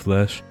human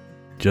flesh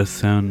just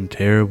sound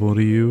terrible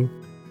to you?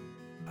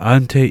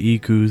 Ante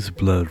Iku's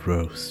Blood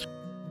Roast,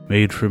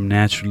 made from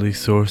naturally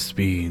sourced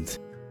beans,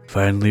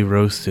 finely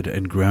roasted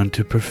and ground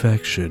to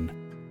perfection,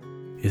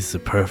 is the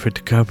perfect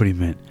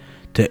accompaniment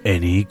to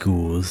any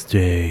ghoul's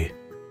day.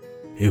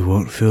 It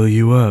won't fill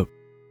you up,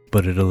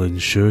 but it'll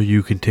ensure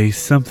you can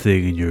taste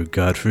something in your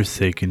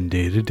godforsaken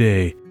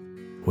day-to-day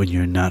when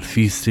you're not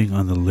feasting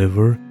on the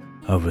liver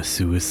of a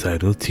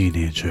suicidal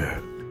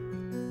teenager.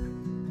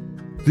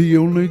 The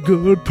only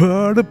good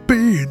part of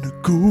being a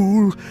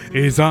ghoul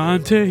is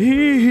on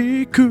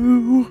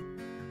Tahiku.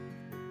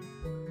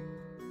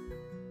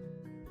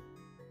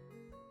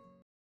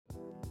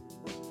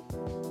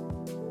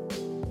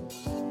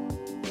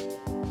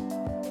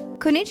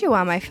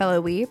 Konnichiwa, my fellow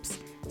weeps.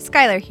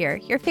 Skylar here,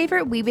 your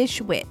favorite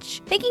weebish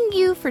witch, thanking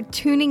you for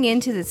tuning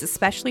in to this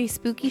especially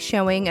spooky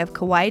showing of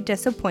Kawaii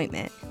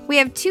Disappointment. We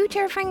have 2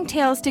 terrifying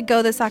tales to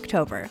go this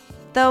October.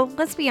 Though,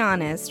 let's be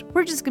honest,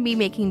 we're just gonna be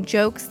making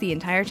jokes the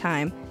entire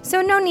time,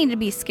 so no need to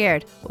be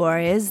scared, or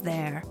is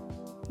there?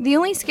 The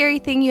only scary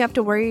thing you have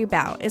to worry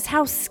about is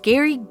how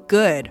scary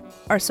good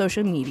our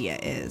social media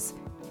is.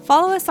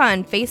 Follow us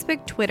on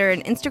Facebook, Twitter,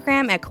 and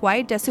Instagram at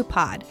Kawaii Desu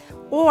Pod,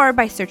 or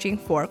by searching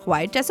for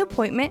Kawaii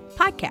Disappointment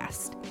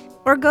Podcast.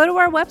 Or go to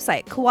our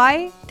website,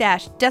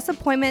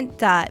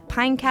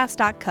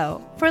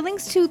 kawaii-disappointment.pinecast.co, for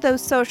links to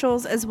those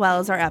socials as well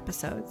as our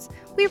episodes.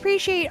 We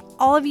appreciate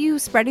all of you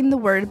spreading the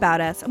word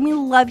about us, and we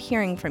love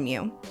hearing from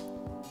you.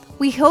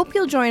 We hope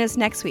you'll join us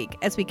next week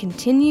as we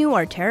continue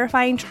our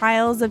terrifying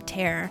trials of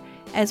terror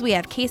as we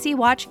have Casey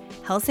watch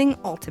Hellsing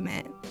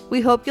Ultimate.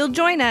 We hope you'll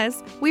join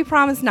us. We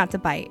promise not to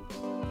bite.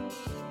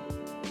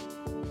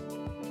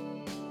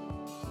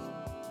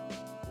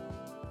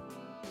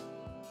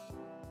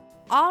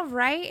 All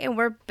right, and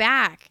we're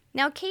back.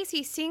 Now,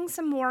 Casey, seeing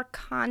some more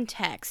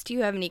context. Do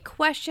you have any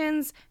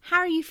questions? How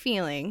are you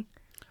feeling?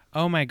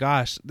 Oh my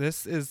gosh,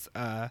 this is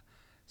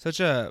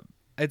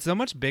it's so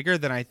much bigger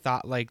than I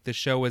thought like the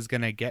show was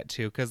gonna get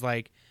to, because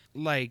like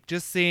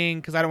just seeing,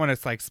 because I don't want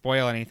to like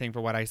spoil anything for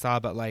what I saw,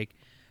 but like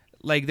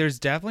there's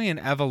definitely an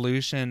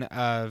evolution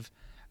of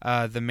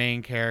the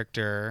main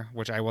character,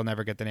 which I will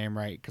never get the name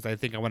right because I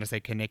think I want to say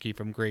Kaneki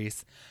from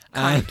Greece.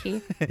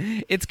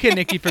 Kaneki. It's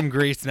Kaneki from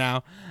Greece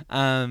now.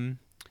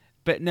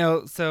 But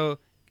no, so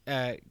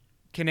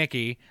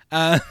Kaneki,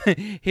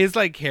 his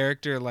like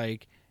character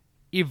like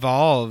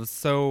evolves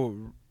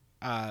so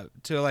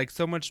to like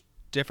so much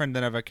different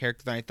than of a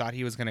character than I thought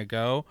he was gonna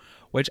go,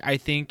 which I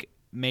think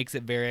makes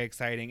it very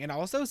exciting. And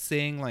also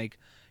seeing like,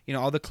 you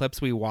know, all the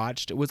clips we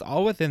watched, it was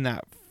all within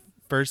that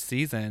first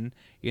season.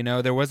 You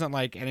know, there wasn't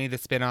like any of the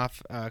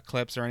spin-off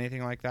clips or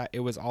anything like that. It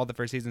was all the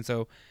first season.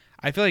 So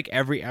I feel like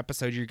every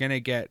episode you're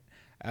gonna get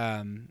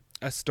a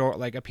story,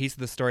 like a piece of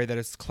the story that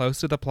is close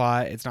to the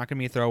plot. It's not gonna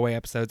be throwaway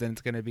episodes, and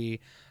it's gonna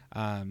be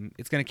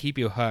it's gonna keep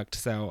you hooked.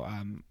 So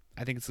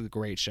I think it's a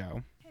great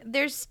show.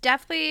 There's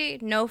definitely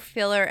no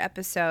filler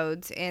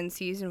episodes in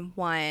season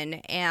 1,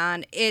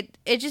 and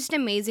it's just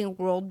amazing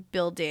world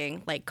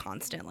building, like,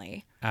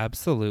 constantly.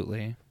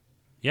 Absolutely.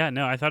 Yeah,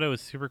 no, I thought it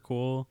was super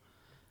cool.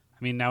 I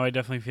mean, now I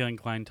definitely feel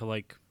inclined to,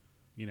 like,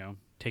 you know,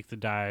 take the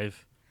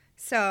dive.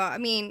 So, I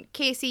mean,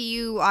 Casey,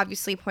 you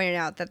obviously pointed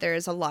out that there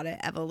is a lot of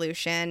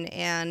evolution,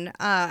 and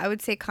I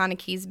would say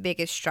Kaneki's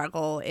biggest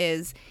struggle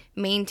is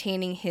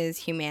maintaining his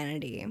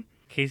humanity.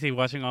 Casey,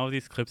 watching all of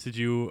these clips, did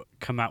you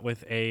come out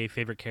with a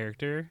favorite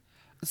character?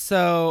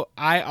 So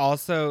I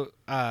also,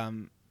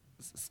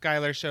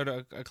 Skylar showed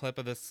a clip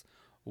of this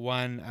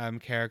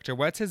one character.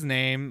 What's his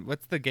name?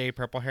 What's the gay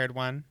purple-haired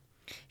one?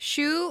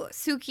 Shu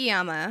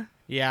Tsukiyama.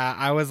 Yeah,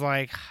 I was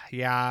like,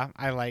 yeah,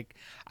 I liked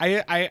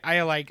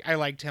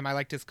him. I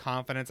liked his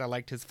confidence. I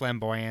liked his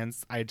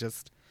flamboyance. I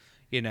just,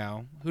 you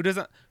know, who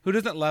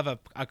doesn't love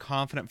a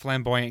confident,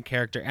 flamboyant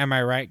character? Am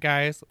I right,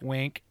 guys?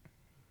 Wink.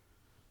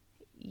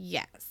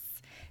 Yes.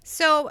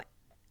 So,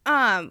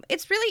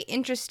 it's really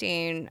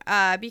interesting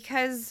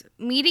because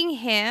meeting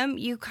him,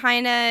 you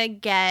kind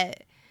of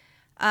get,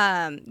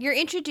 you're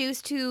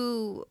introduced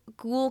to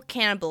ghoul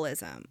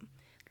cannibalism.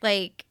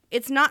 Like,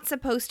 it's not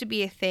supposed to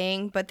be a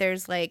thing, but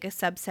there's like a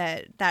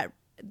subset that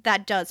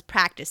does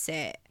practice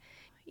it.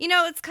 You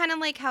know, it's kind of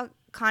like how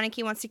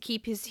Kaneki wants to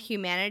keep his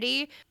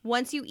humanity.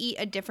 Once you eat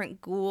a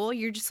different ghoul,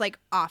 you're just like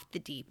off the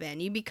deep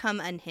end. You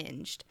become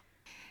unhinged.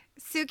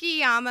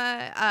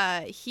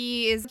 Tsukiyama,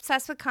 he is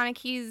obsessed with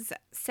Kaneki's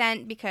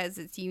scent because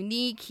it's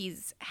unique.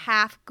 He's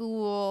half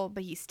ghoul,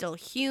 but he's still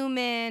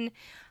human.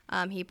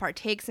 He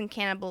partakes in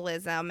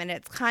cannibalism, and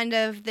it's kind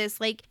of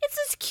this, like, it's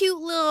this cute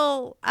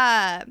little,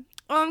 oh,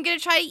 I'm going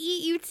to try to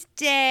eat you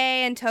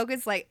today. And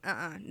Toga's like,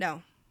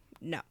 no.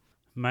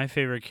 My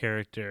favorite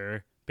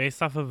character,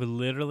 based off of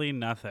literally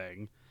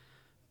nothing,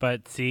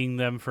 but seeing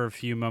them for a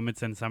few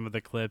moments in some of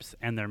the clips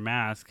and their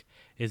mask,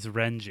 is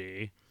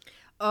Renji.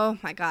 Oh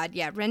my god,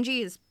 yeah,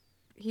 Renji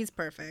he's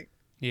perfect.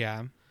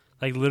 Yeah.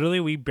 Like,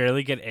 literally, we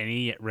barely get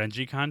any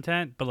Renji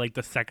content, but, like,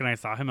 the second I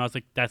saw him, I was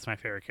like, that's my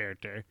favorite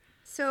character.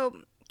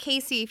 So,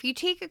 Casey, if you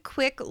take a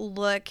quick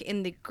look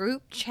in the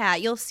group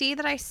chat, you'll see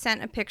that I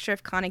sent a picture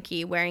of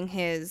Kaneki wearing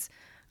his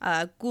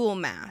ghoul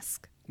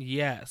mask.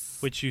 Yes.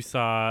 Which you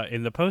saw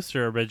in the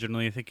poster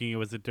originally, thinking it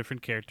was a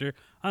different character,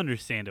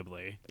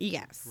 understandably.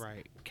 Yes.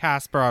 Right.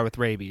 Casper with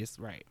rabies,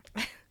 right.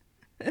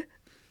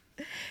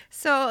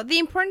 So the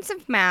importance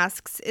of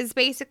masks is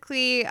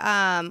basically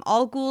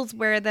all ghouls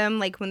wear them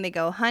like when they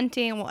go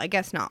hunting. Well, I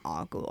guess not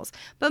all ghouls,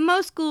 but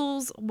most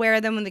ghouls wear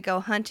them when they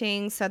go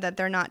hunting so that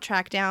they're not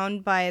tracked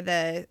down by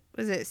the,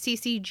 was it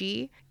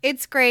CCG?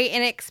 It's great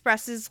and it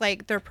expresses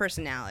like their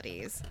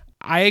personalities.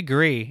 I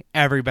agree,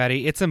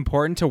 everybody. It's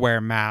important to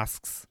wear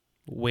masks.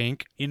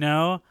 Wink. You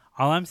know,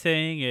 all I'm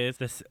saying is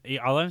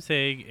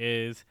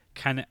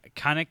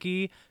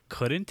Kaneki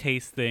couldn't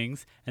taste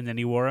things, and then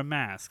he wore a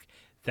mask.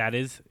 That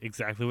is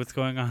exactly what's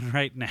going on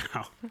right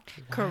now.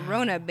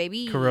 Corona,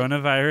 baby.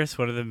 Coronavirus,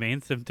 one of the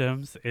main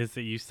symptoms is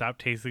that you stop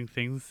tasting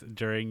things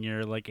during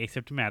your like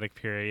asymptomatic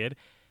period.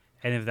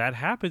 And if that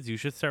happens, you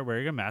should start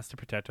wearing a mask to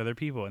protect other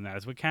people. And that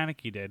is what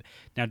Kaneki did.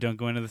 Now, don't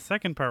go into the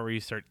second part where you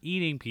start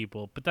eating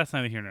people, but that's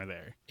neither here nor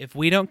there. If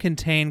we don't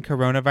contain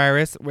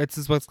coronavirus, this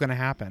is what's going to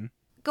happen.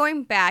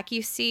 Going back,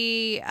 you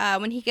see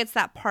when he gets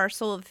that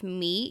parcel of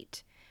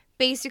meat,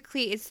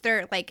 basically it's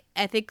their like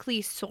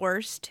ethically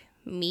sourced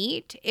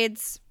meat.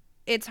 It's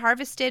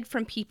harvested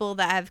from people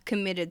that have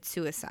committed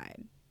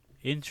suicide.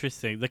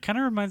 Interesting. That kind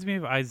of reminds me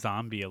of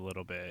iZombie a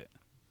little bit.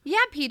 Yeah,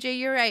 PJ,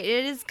 you're right.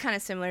 It is kind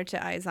of similar to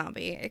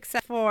iZombie,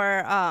 except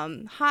for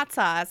hot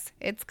sauce,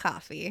 it's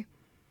coffee.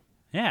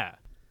 Yeah.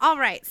 All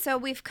right, so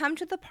we've come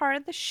to the part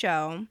of the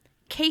show.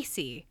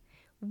 Casey,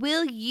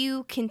 will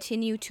you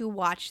continue to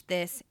watch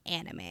this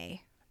anime?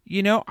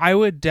 You know, I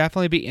would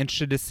definitely be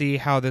interested to see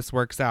how this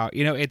works out.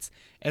 You know, it's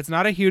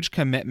not a huge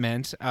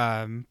commitment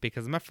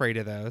because I'm afraid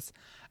of those.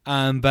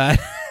 But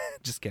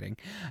just kidding.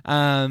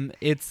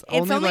 It's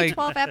only like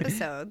 12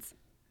 episodes.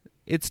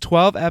 It's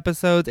 12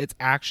 episodes. It's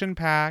action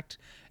packed.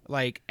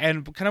 Like,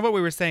 and kind of what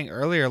we were saying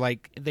earlier,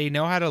 like they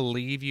know how to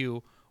leave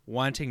you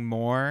wanting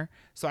more.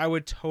 So I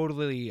would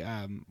totally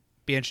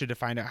be interested to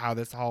find out how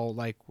this all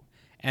like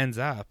ends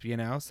up, you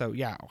know? So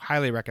yeah,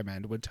 highly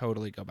recommend. Would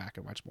totally go back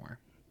and watch more.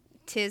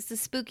 'Tis the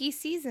spooky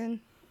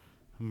season.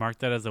 Mark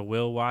that as a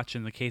will watch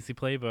in the Casey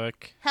playbook.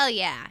 Hell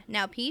yeah.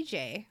 Now,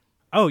 PJ.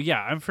 Oh,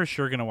 yeah, I'm for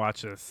sure going to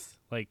watch this.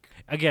 Like,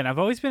 again, I've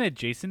always been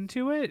adjacent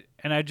to it,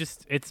 and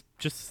it's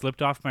just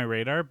slipped off my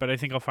radar, but I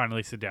think I'll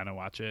finally sit down and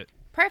watch it.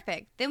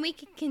 Perfect. Then we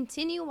can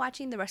continue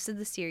watching the rest of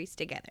the series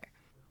together.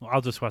 Well,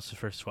 I'll just watch the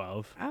first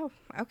 12. Oh,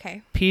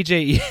 okay.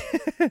 PJ,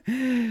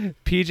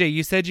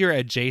 you said you're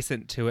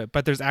adjacent to it,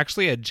 but there's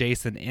actually a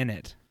Jason in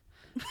it.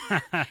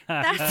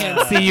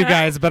 Can't see you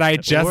guys, but I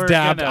just We're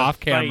dabbed gonna off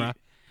camera. fight.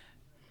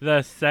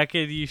 The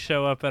second you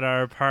show up at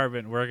our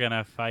apartment, we're going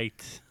to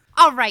fight.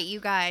 All right, you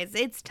guys.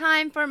 It's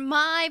time for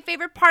my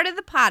favorite part of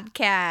the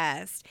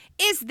podcast.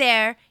 Is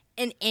there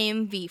an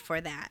AMV for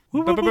that?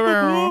 Whoop, whoop, whoop,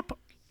 whoop, whoop.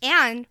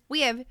 And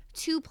we have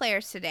 2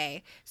 players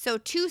today. So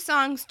 2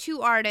 songs,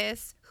 2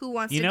 artists. Who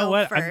wants You to know go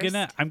what? first?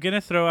 I'm gonna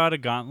throw out a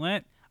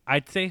gauntlet.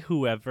 I'd say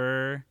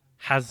whoever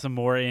has some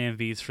more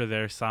AMVs for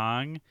their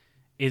song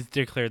is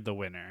declared the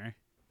winner.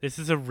 This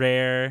is a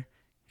rare,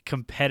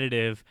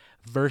 competitive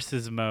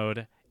versus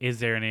mode. Is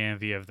there an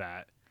AMV of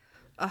that?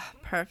 Oh,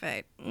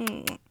 perfect.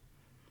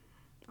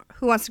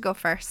 Who wants to go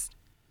first?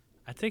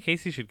 I'd say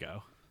Casey should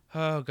go.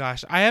 Oh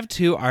gosh, I have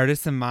 2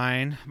 artists in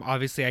mind.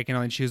 Obviously, I can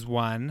only choose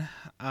one.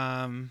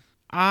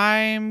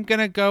 I'm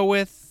gonna go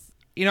with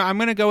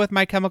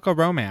My Chemical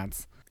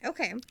Romance.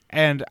 Okay.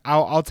 And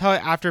I'll tell you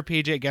after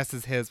PJ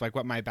guesses his, like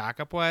what my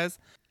backup was.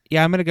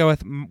 Yeah, I'm going to go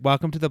with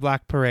Welcome to the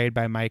Black Parade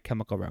by My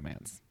Chemical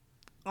Romance.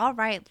 All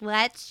right,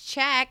 let's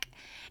check.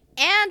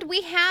 And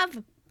we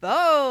have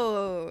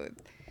both.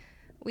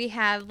 We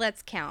have,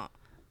 let's count.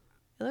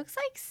 It looks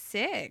like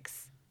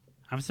 6.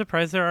 I'm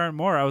surprised there aren't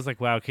more. I was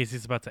like, wow,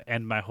 Casey's about to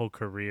end my whole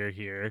career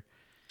here.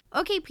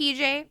 Okay,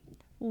 PJ,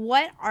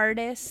 what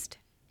artist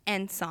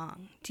and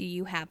song do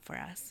you have for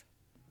us?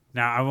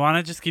 Now, I want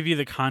to just give you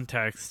the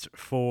context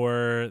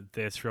for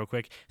this real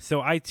quick.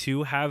 So I,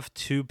 too, have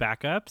 2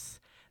 backups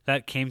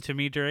that came to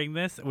me during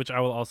this, which I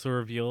will also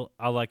reveal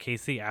a la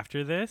Casey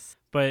after this.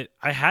 But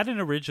I had an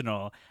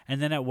original, and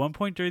then at one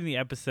point during the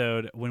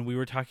episode, when we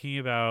were talking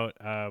about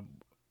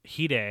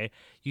Hide,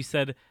 you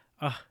said,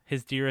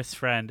 his dearest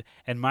friend,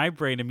 and my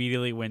brain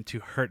immediately went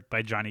to Hurt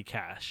by Johnny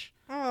Cash.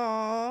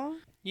 Aww.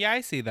 Yeah, I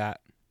see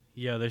that.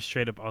 Yo, there's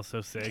straight up also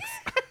 6.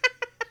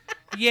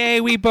 Yay,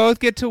 we both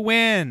get to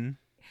win.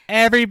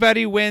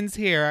 Everybody wins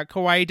here at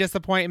Kawaii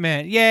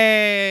Disappointment.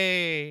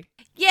 Yay!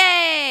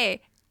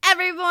 Yay!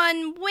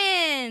 Everyone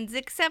wins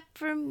except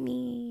for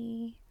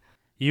me.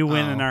 You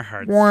win in our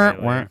hearts, Wah,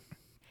 Taylor. wah.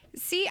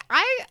 See,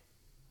 I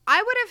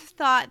would have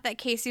thought that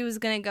Casey was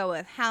going to go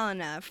with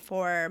Helena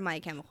for My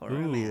Chemical Ooh.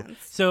 Romance.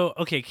 So,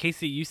 okay,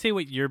 Casey, you say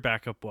what your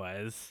backup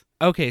was.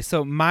 Okay,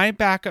 so my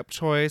backup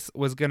choice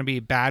was going to be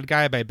Bad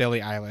Guy by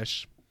Billie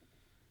Eilish.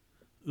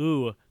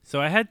 Ooh, so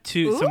I had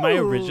 2. So my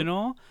Ooh.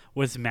 original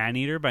was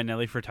Maneater by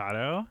Nelly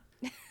Furtado.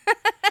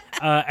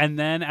 And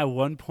then at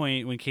one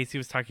point when Casey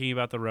was talking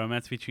about the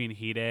romance between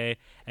Hide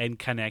and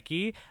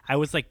Kaneki, I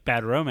was like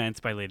Bad Romance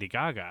by Lady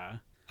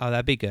Gaga. Oh,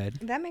 that'd be good.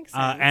 That makes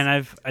sense. And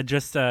I've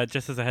just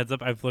as a heads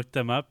up, I've looked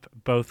them up.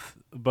 Both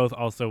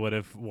also would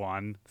have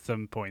won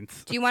some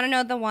points. Do you want to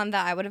know the one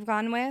that I would have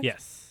gone with?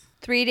 Yes.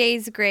 3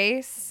 Days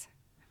Grace,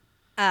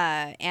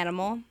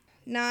 Animal.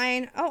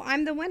 9. Oh,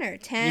 I'm the winner.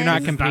 10. You're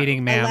not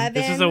competing, ma'am. 11.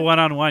 This is a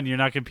one-on-one. You're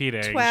not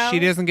competing. 12. She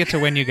doesn't get to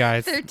win, you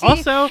guys. 13.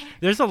 Also,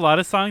 there's a lot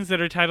of songs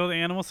that are titled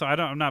Animal, so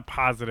I'm not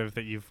positive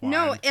that you've won.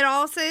 No, it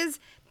all says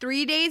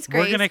 3 days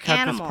grace. We're gonna cut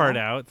Animal. this part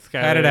out.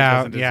 Skylar Cut it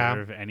out, doesn't yeah.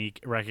 deserve any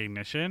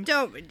recognition.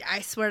 Don't.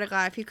 I swear to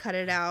God, if you cut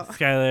it out.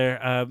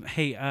 Skylar,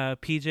 hey,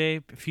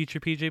 PJ, future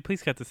PJ,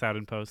 please cut this out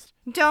in post.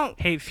 Don't.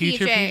 Hey,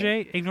 future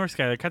PJ, ignore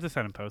Skylar, cut this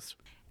out in post.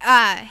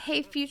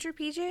 Hey, future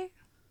PJ.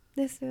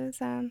 This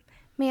is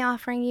me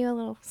offering you a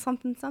little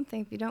something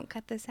if you don't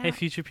cut this out. Hey,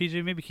 future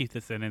PJ, maybe keep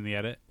this in the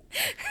edit.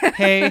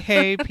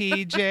 Hey,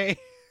 PJ.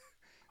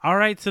 All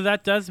right, so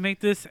that does make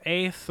this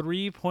a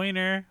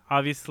 3-pointer.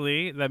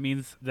 Obviously, that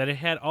means that it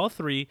had all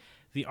 3,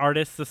 the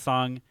artist, the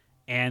song,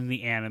 and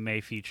the anime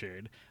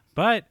featured.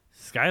 But,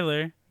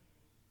 Skylar,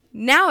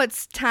 Now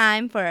it's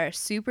time for our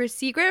super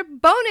secret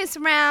bonus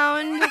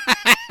round.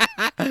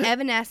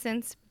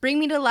 Evanescence, Bring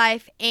Me to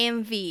Life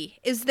AMV.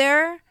 Is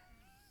there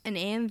an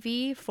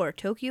AMV for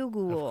Tokyo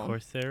Ghoul? of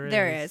course there is.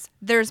 There is.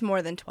 There's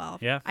more than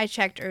 12. Yeah. I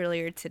checked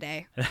earlier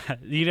today.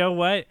 You know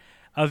what?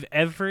 Of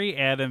every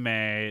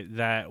anime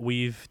that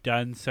we've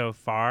done so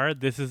far,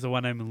 this is the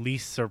one I'm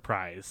least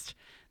surprised.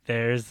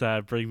 There's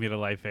Bring Me to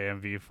Life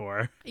AMV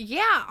for.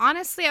 Yeah,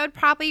 honestly, I would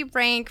probably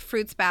rank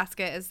Fruits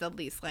Basket as the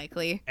least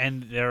likely.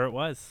 And there it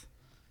was.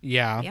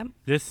 Yeah. Yep.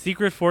 This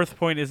secret 4th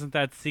point isn't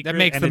that secret. That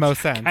makes and the it's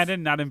most sense. Kind of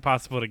not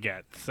impossible to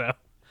get. So,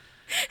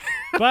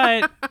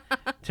 but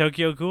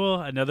Tokyo Ghoul,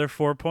 another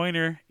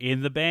 4-pointer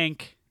in the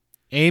bank.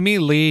 Amy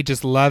Lee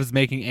just loves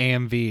making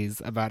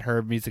AMVs about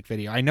her music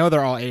video. I know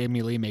they're all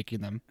Amy Lee making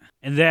them.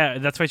 And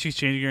that's why she's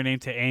changing her name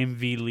to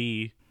AMV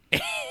Lee.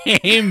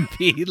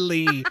 AMV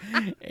Lee.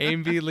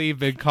 AMV Lee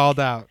been called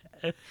out.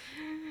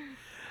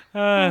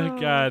 Oh,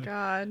 God.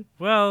 God.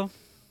 Well,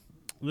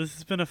 this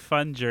has been a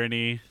fun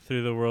journey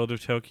through the world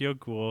of Tokyo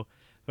Ghoul.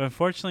 But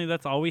unfortunately,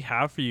 that's all we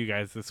have for you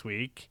guys this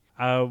week.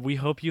 We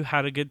hope you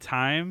had a good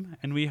time,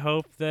 and we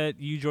hope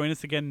that you join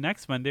us again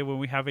next Monday when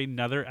we have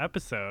another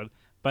episode.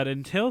 But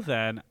until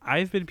then,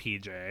 I've been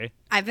PJ.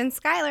 I've been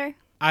Skylar.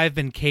 I've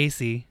been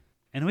Casey.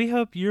 And we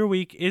hope your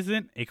week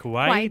isn't a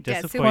kawaii Quite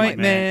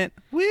disappointment. Appointment.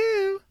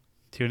 Woo!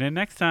 Tune in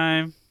next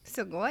time.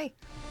 Sugoi.